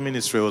Paul's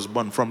ministry was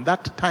born. From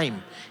that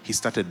time, he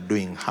started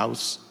doing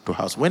house to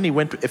house. When he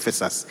went to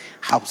Ephesus,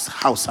 house.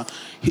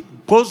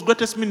 Paul's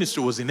greatest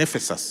ministry was in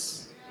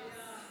Ephesus.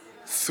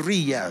 3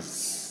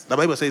 years. The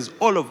Bible says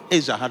all of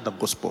Asia had the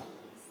gospel.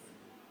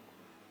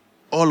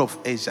 All of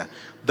Asia.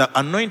 The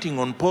anointing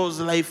on Paul's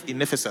life in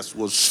Ephesus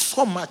was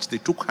so much they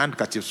took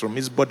handkerchiefs from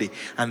his body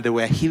and they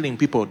were healing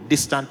people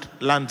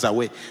distant lands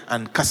away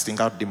and casting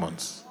out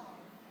demons.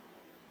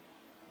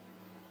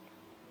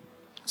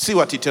 See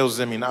what he tells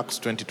them in Acts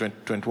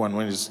 20:21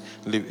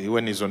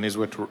 when he's on his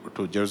way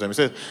to Jerusalem. He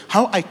says,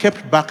 how I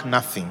kept back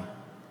nothing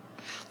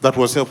that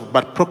was helpful,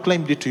 but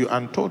proclaimed it to you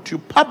and taught you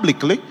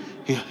publicly.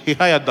 He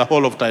hired the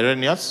whole of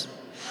Tyrannus,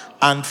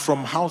 and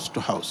from house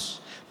to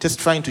house,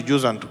 testifying to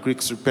Jews and to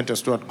Greeks,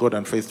 repentance toward God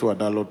and faith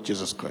toward our Lord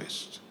Jesus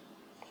Christ.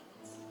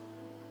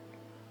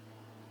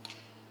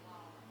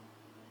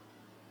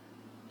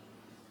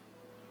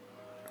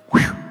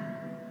 Whew.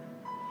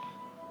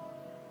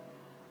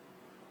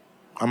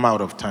 I'm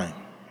out of time.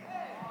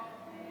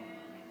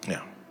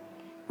 Yeah.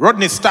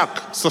 Rodney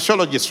Stark,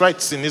 sociologist,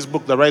 writes in his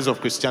book, The Rise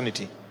of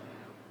Christianity.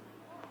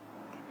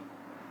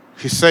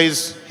 He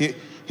says,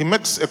 he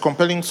makes a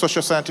compelling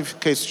social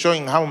scientific case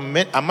showing how,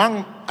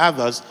 among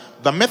others,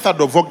 the method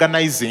of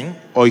organizing,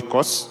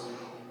 oikos,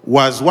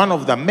 was one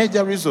of the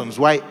major reasons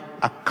why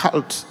a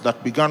cult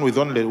that began with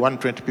only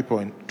 120 people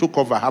and took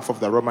over half of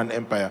the Roman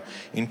Empire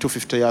in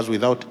 250 years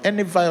without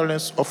any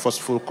violence or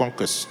forceful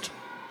conquest.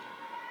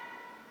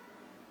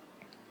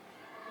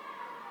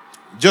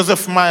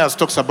 Joseph Myers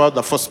talks about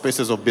the 4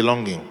 spaces of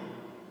belonging.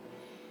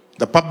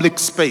 The public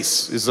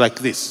space is like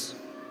this.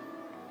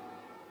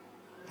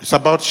 It's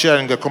about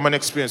sharing a common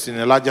experience in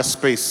a larger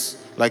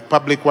space, like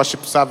public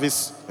worship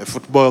service, a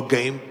football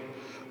game,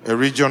 a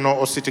regional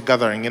or city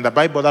gathering. In the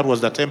Bible, that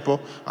was the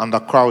temple and the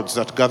crowds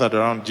that gathered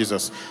around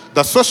Jesus.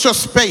 The social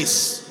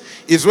space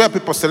is where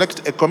people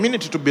select a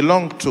community to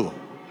belong to,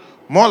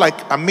 more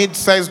like a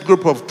mid-sized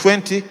group of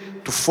 20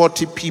 to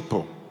 40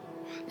 people.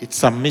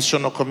 It's a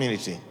missional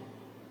community.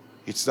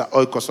 It's the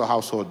oikos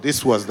household.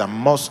 This was the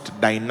most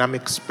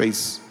dynamic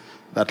space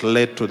that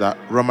led to the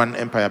Roman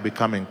Empire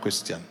becoming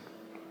Christian.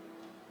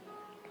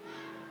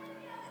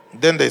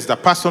 Then there's the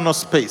personal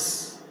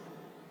space.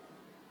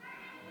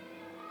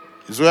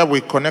 It's where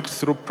we connect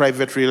through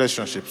private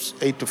relationships,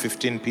 8 to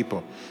 15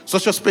 people.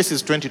 Social space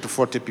is 20 to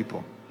 40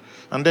 people.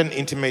 And then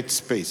intimate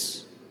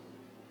space,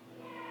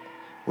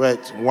 where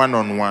it's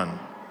one-on-one.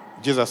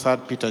 Jesus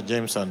had Peter,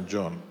 James, and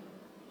John.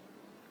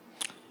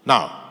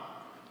 Now,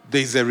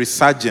 there is a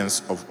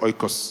resurgence of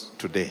oikos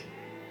today.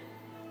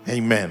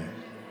 Amen.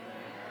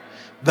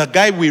 The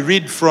guy we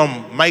read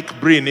from, Mike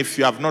Breen, if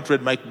you have not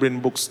read Mike Breen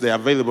books, they are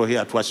available here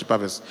at Worship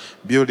Harvest,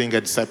 Building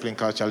a Discipling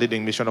Culture,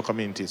 Leading Missional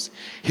Communities.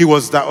 He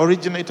was the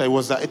originator, he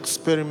was the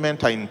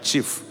experimenter in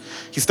chief.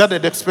 He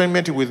started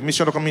experimenting with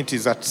missional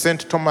communities at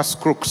St. Thomas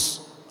Crooks,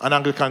 an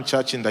Anglican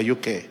church in the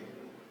UK.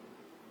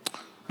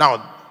 Now,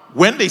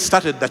 when they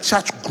started, the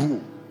church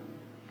grew,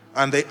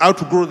 and they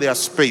outgrew their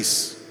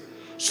space.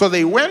 So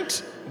they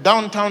went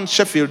downtown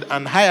Sheffield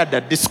and hired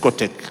a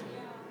discotheque.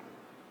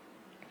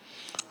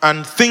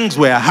 And things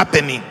were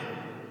happening.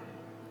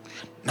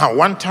 Now,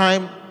 one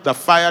time, the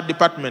fire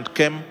department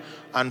came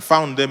and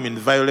found them in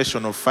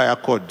violation of fire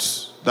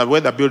codes, the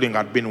way the building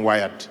had been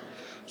wired.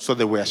 So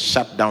they were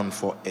shut down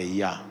for a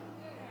year.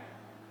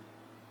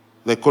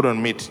 They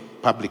couldn't meet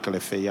publicly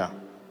for a year.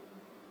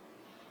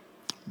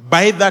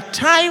 By the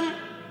time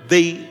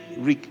they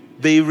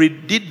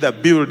redid the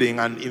building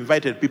and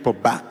invited people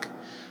back,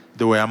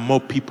 there were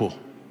more people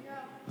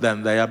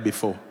than the year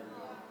before.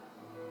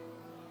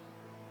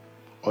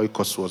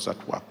 Oikos was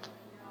at work.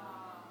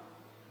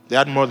 They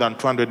had more than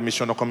 200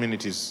 missional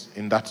communities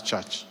in that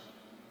church.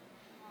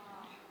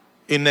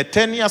 In a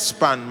 10-year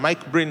span,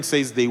 Mike Breen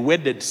says they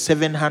wedded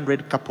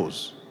 700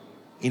 couples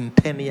in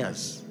 10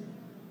 years.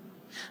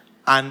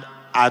 And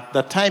at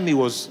the time he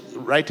was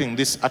writing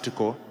this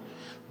article,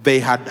 they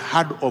had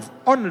heard of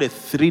only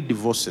 3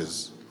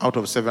 divorces out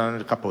of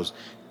 700 couples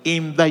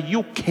in the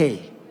UK.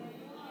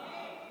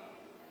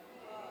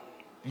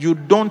 You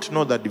don't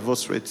know the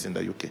divorce rates in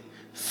the UK.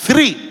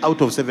 3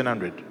 out of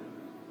 700.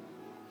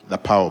 The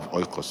power of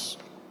Oikos.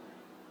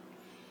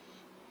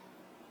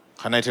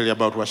 Can I tell you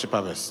about Worship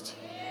Harvest?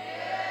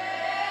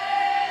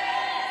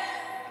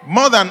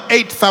 More than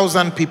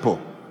 8,000 people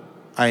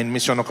are in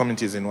missional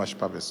communities in Worship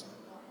Harvest.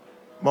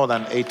 More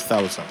than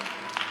 8,000.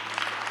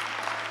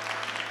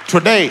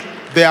 Today,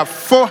 there are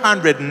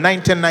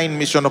 499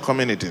 missional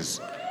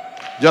communities.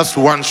 Just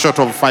one short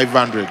of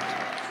 500.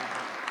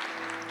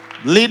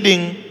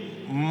 Leading,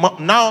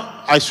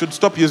 now I should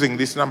stop using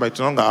this number, it's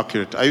no longer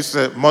accurate. I used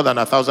to say more than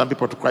 1,000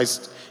 people to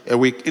Christ a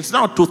week. It's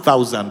now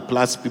 2,000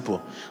 plus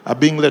people are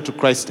being led to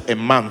Christ a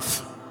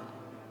month,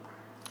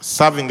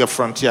 serving the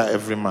frontier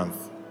every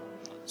month.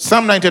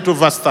 Psalm 92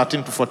 verse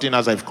 13 to 14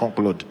 as I've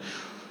concluded.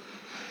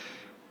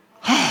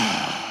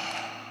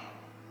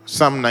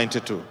 Psalm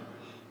 92.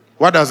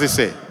 What does it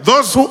say?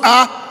 Those who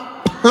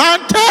are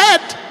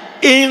planted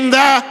in the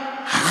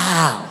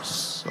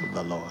house of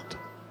the Lord.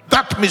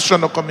 That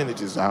missional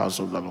community is the house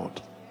of the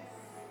Lord.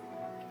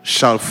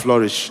 Shall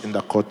flourish in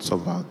the courts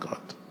of our God.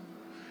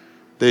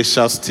 They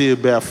shall still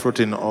bear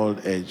fruit in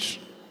old age.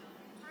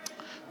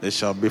 They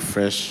shall be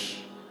fresh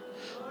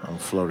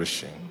and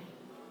flourishing.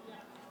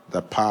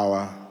 The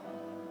power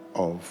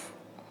of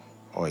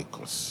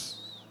Oikos.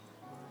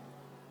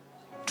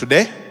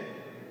 Today,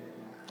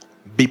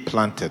 be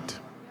planted.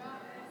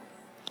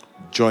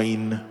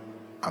 Join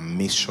a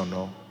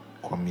missional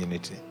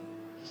community.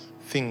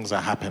 Things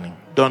are happening.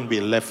 Don't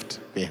be left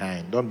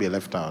behind. Don't be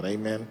left out.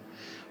 Amen.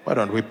 Why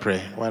don't we pray?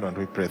 Why don't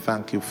we pray?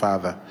 Thank you,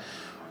 Father.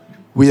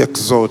 We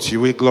exalt you.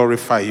 We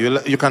glorify you.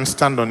 You can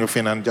stand on your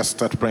feet and just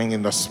start praying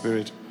in the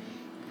Spirit.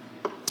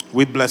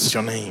 We bless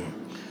your name.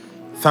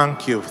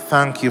 Thank you.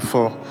 Thank you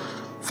for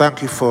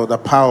the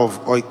power of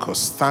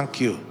Oikos.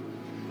 Thank you.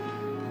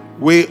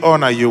 We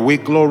honor you. We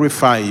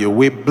glorify you.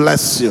 We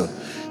bless you.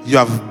 You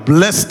have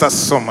blessed us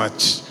so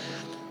much.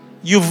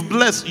 You've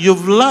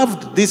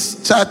loved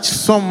this church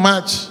so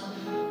much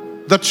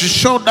that you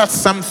showed us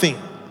something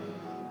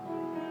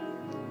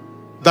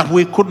that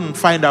we couldn't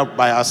find out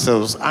by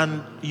ourselves.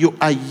 And you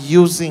are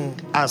using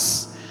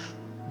us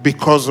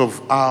because of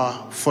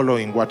our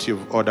following what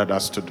you've ordered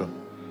us to do.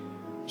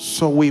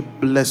 So we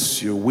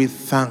bless you. We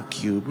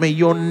thank you. May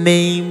your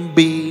name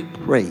be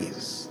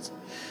praised.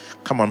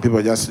 Come on,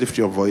 people, just lift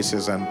your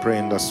voices and pray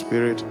in the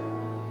Spirit.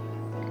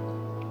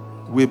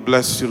 We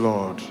bless you,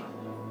 Lord.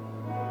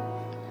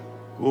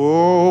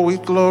 Oh, we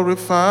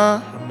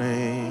glorify your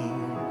name.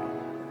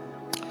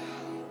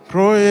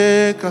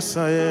 Thank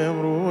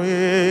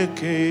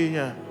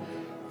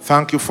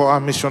you for our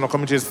missional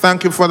communities.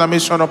 Thank you for the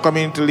missional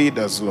community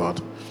leaders,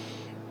 Lord.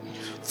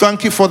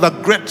 Thank you for the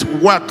great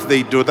work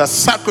they do, the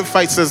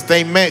sacrifices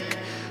they make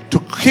to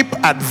keep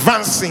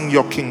advancing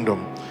your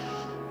kingdom.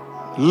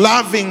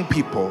 Loving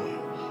people,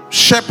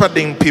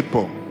 shepherding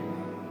people,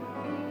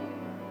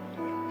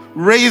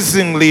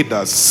 raising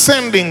leaders,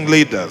 sending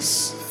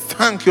leaders.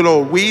 Thank you,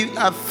 Lord. We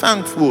are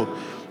thankful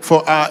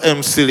for our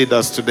MC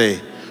leaders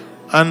today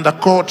and the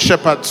court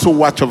shepherds who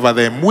watch over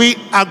them. We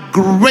are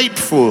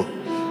grateful.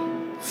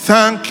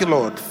 Thank you,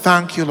 Lord.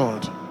 Thank you,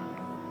 Lord.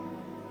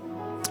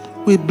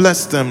 We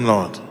bless them,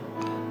 Lord.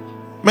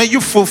 May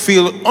you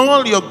fulfill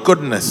all your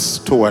goodness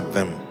toward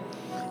them.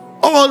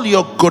 All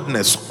your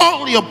goodness,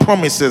 all your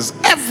promises,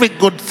 every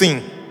good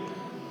thing.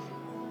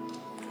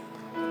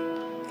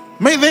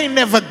 May they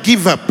never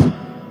give up.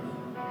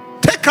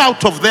 Take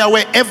out of their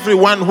way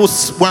everyone who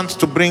wants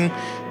to bring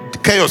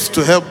chaos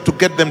to help to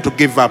get them to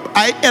give up.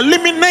 I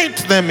eliminate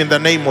them in the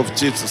name of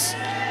Jesus.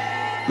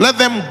 Let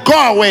them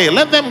go away.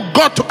 Let them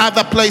go to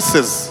other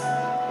places,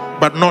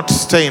 but not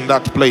stay in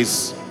that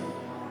place.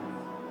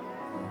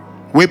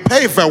 We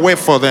pave a way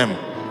for them.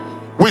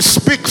 We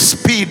speak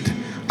speed,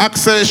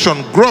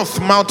 acceleration,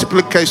 growth,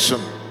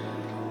 multiplication,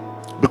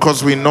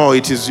 because we know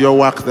it is your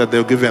work that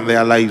they've given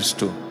their lives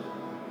to.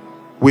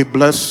 We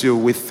bless you.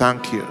 We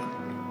thank you.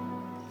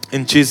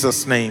 In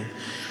Jesus' name,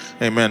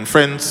 amen.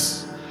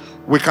 Friends,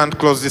 we can't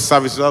close this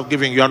service without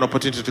giving you an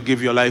opportunity to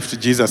give your life to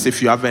Jesus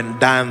if you haven't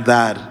done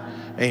that.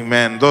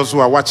 Amen. Those who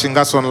are watching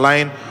us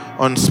online,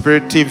 on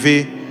Spirit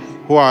TV,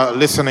 who are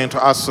listening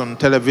to us on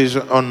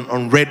television,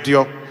 on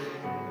radio,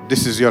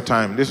 this is your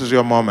time. This is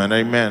your moment.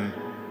 Amen.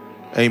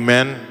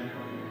 Amen.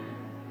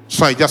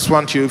 So I just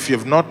want you, if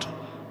you've not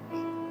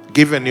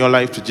given your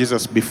life to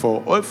Jesus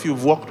before, or if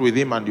you've walked with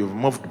him and you've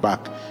moved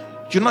back,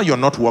 you know you're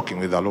not walking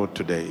with the Lord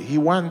today. He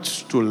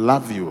wants to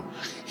love you.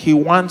 He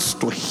wants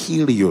to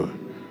heal you.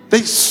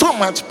 There's so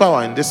much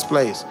power in this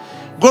place.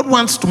 God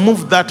wants to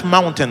move that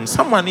mountain.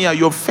 Someone here,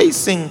 you're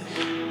facing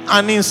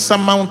an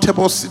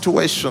insurmountable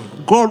situation.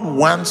 God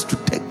wants to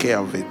take care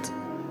of it.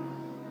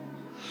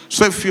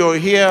 So if you're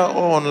here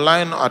or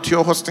online at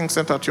your hosting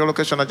center, at your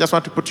location, I just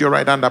want to put your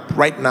right hand up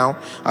right now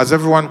as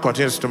everyone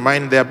continues to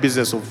mind their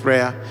business of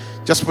prayer.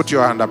 Just put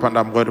your hand up and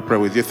I'm going to pray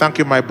with you. Thank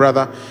you, my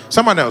brother.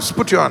 Someone else,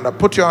 put your hand up.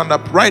 Put your hand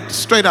up right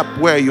straight up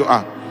where you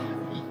are.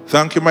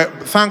 Thank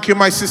you,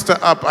 my sister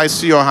up. I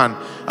see your hand.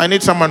 I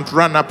need someone to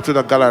run up to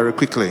the gallery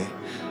quickly.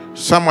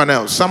 Someone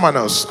else.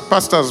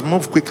 Pastors,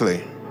 move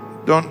quickly.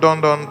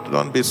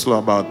 Don't be slow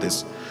about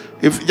this.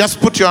 If just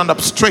put your hand up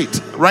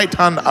straight, right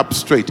hand up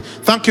straight.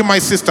 Thank you, my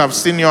sister. I've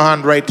seen your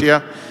hand right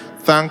here.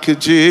 Thank you,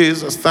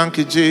 Jesus. Thank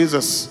you,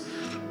 Jesus.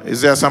 Is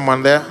there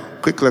someone there?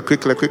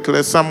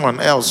 Quickly. Someone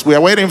else. We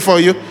are waiting for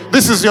you.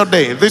 This is your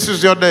day. This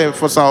is your day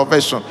for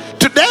salvation.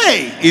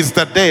 Today is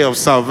the day of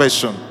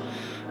salvation.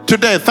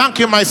 Today. Thank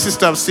you, my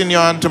sister. I've seen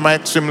your hand to my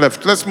extreme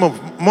left. Let's move.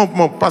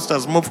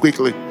 Pastors, move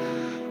quickly.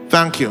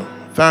 Thank you.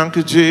 Thank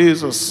you,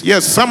 Jesus.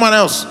 Yes, someone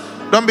else.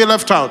 Don't be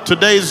left out.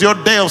 Today is your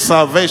day of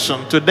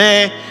salvation.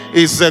 Today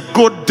is a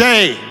good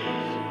day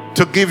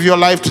to give your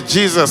life to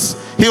Jesus.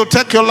 He'll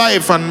take your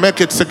life and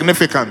make it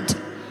significant.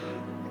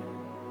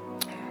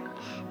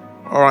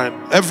 All right.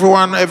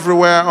 Everyone,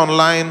 everywhere,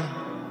 online,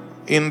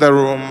 in the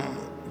room,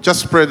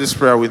 just pray this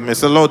prayer with me.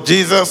 Say, Lord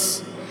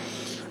Jesus,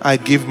 I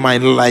give my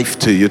life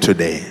to you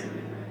today.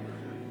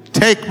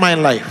 Take my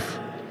life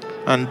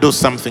and do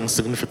something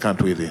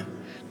significant with it.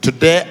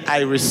 Today I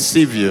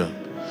receive you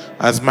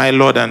as my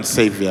Lord and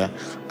Savior.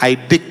 I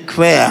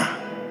declare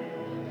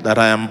that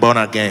I am born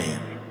again.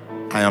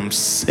 I am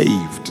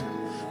saved.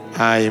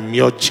 I am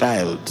your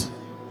child.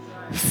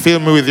 Fill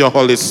me with your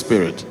Holy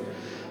Spirit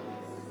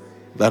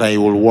that I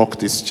will walk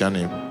this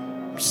journey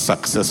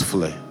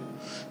successfully.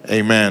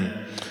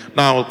 Amen.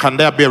 Now, can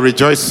there be a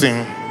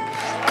rejoicing?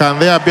 Can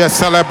there be a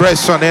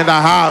celebration in the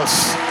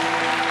house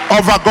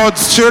over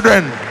God's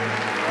children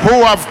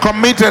who have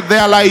committed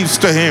their lives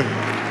to Him?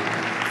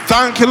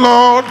 Thank you,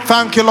 Lord.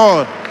 Thank you,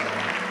 Lord.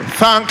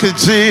 Thank you,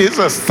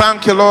 Jesus.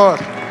 Thank you, Lord.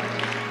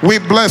 We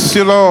bless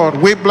you, Lord.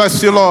 We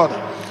bless you, Lord.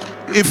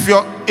 If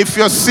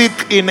you're sick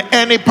in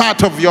any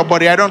part of your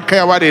body, I don't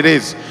care what it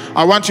is,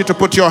 I want you to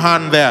put your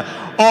hand there.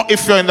 Or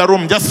if you're in the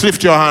room, just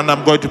lift your hand.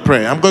 I'm going to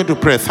pray. I'm going to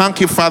pray.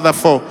 Thank you, Father,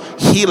 for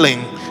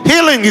healing.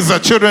 Healing is the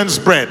children's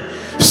bread.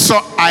 So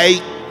I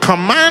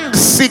command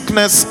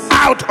sickness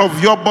out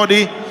of your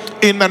body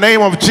in the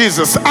name of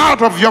Jesus,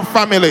 out of your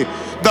family.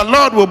 The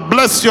Lord will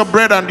bless your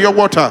bread and your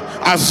water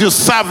as you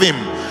serve Him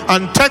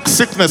and take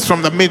sickness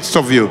from the midst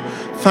of you.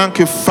 Thank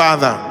you,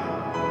 Father.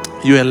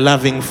 You're a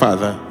loving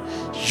Father.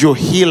 You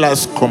heal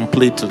us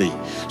completely,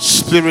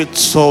 spirit,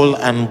 soul,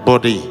 and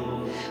body.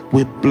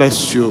 We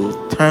bless you.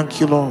 Thank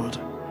you, Lord.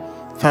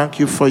 Thank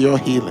you for your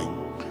healing.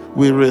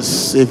 We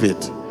receive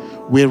it.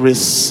 We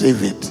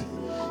receive it.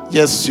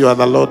 Yes, you are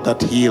the Lord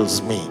that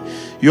heals me.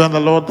 You are the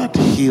Lord that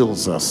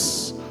heals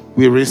us.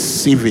 We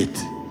receive it.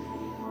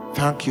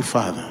 Thank you,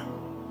 Father.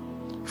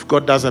 If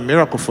God does a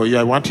miracle for you,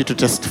 I want you to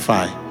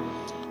testify.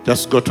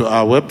 Just go to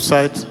our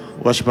website,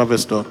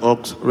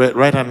 worshipharvest.org,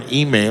 write an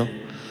email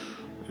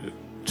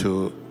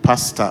to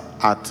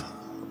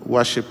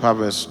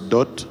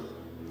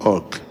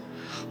pastor@worshipharvest.org.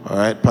 All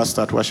right,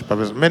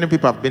 pastor@worshipharvest. Many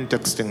people have been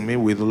texting me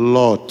with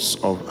lots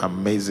of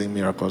amazing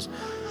miracles.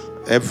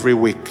 Every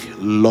week,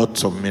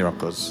 lots of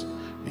miracles.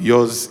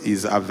 Yours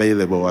is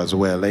available as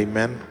well.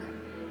 Amen.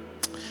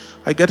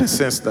 I get a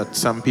sense that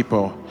some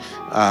people,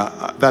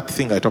 that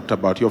thing I talked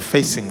about, you're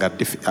facing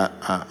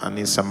an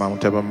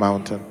insurmountable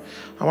mountain.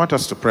 I want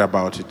us to pray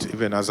about it,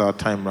 even as our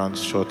time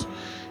runs short.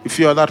 If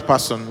you're that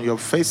person, you're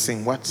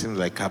facing what seems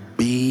like a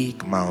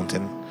big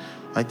mountain,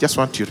 I just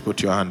want you to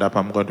put your hand up.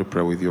 I'm going to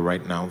pray with you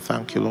right now.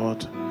 Thank you,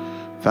 Lord.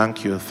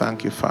 Thank you,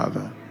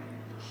 Father.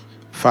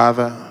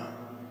 Father,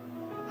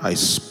 I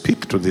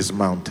speak to these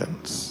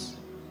mountains.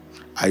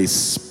 I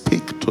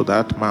speak to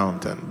that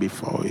mountain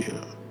before you.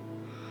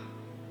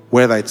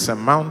 Whether it's a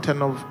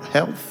mountain of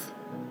health,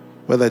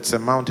 whether it's a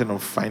mountain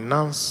of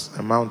finance,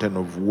 a mountain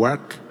of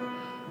work,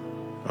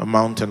 a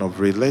mountain of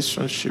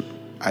relationship,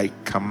 I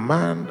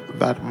command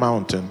that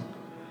mountain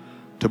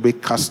to be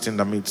cast in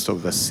the midst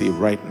of the sea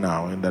right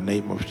now in the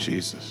name of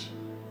Jesus.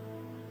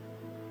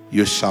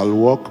 You shall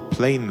walk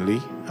plainly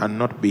and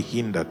not be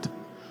hindered.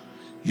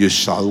 You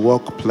shall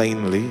walk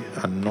plainly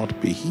and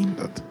not be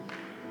hindered.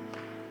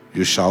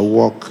 You shall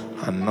walk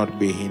and not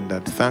be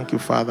hindered. Thank you,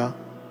 Father,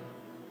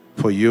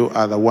 for you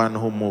are the one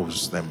who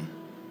moves them.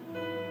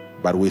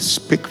 But we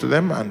speak to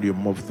them and you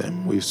move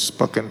them. We've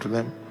spoken to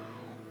them.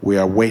 We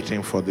are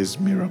waiting for these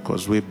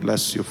miracles. We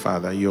bless you,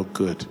 Father. You're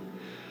good.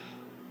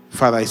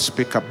 Father, I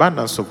speak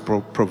abundance of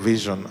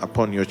provision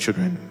upon your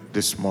children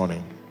this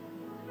morning.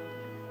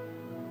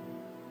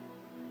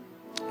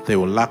 They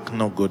will lack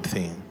no good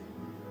thing.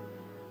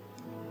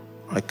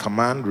 I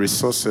command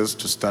resources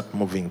to start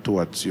moving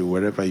towards you,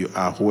 wherever you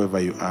are, whoever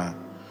you are,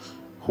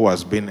 who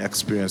has been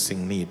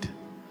experiencing need.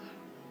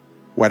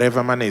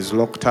 Whatever money is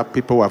locked up,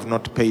 people who have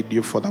not paid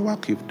you for the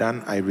work you've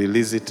done, I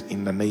release it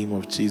in the name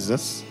of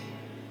Jesus.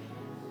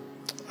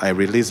 I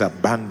release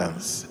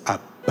abundance.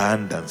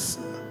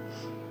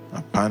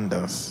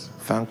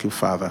 Thank you,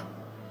 Father.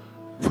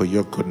 for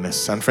your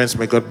goodness. And friends,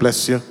 may God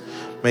bless you.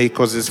 May He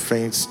cause His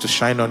face to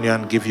shine on you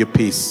and give you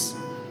peace.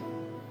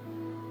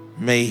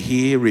 May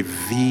He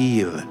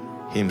reveal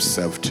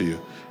Himself to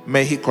you.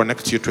 May He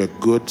connect you to a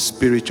good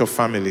spiritual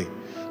family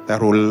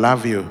that will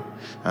love you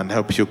and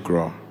help you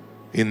grow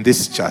in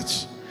this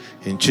church.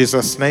 In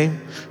Jesus'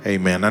 name,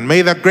 amen. And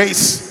may the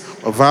grace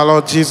of our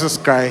Lord Jesus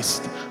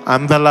Christ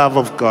and the love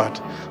of God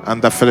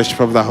and the fellowship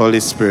of the Holy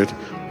Spirit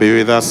be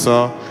with us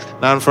all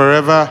now and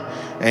forever.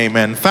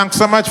 Amen. Thanks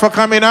so much for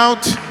coming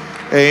out.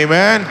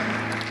 Amen.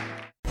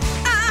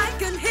 I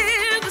can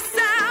hear the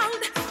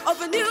sound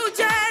of a new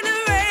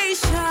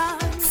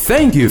generation.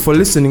 Thank you for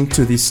listening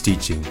to this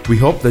teaching. We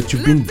hope that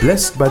you've been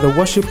blessed by the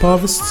Worship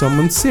Harvest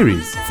Sermon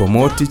Series. For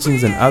more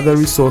teachings and other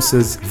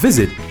resources,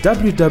 visit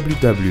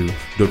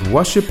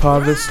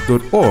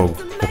www.worshipharvest.org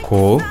or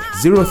call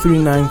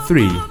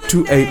 0393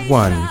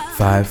 281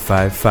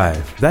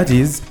 555. That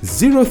is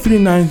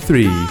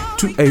 0393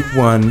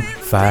 281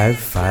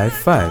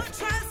 555.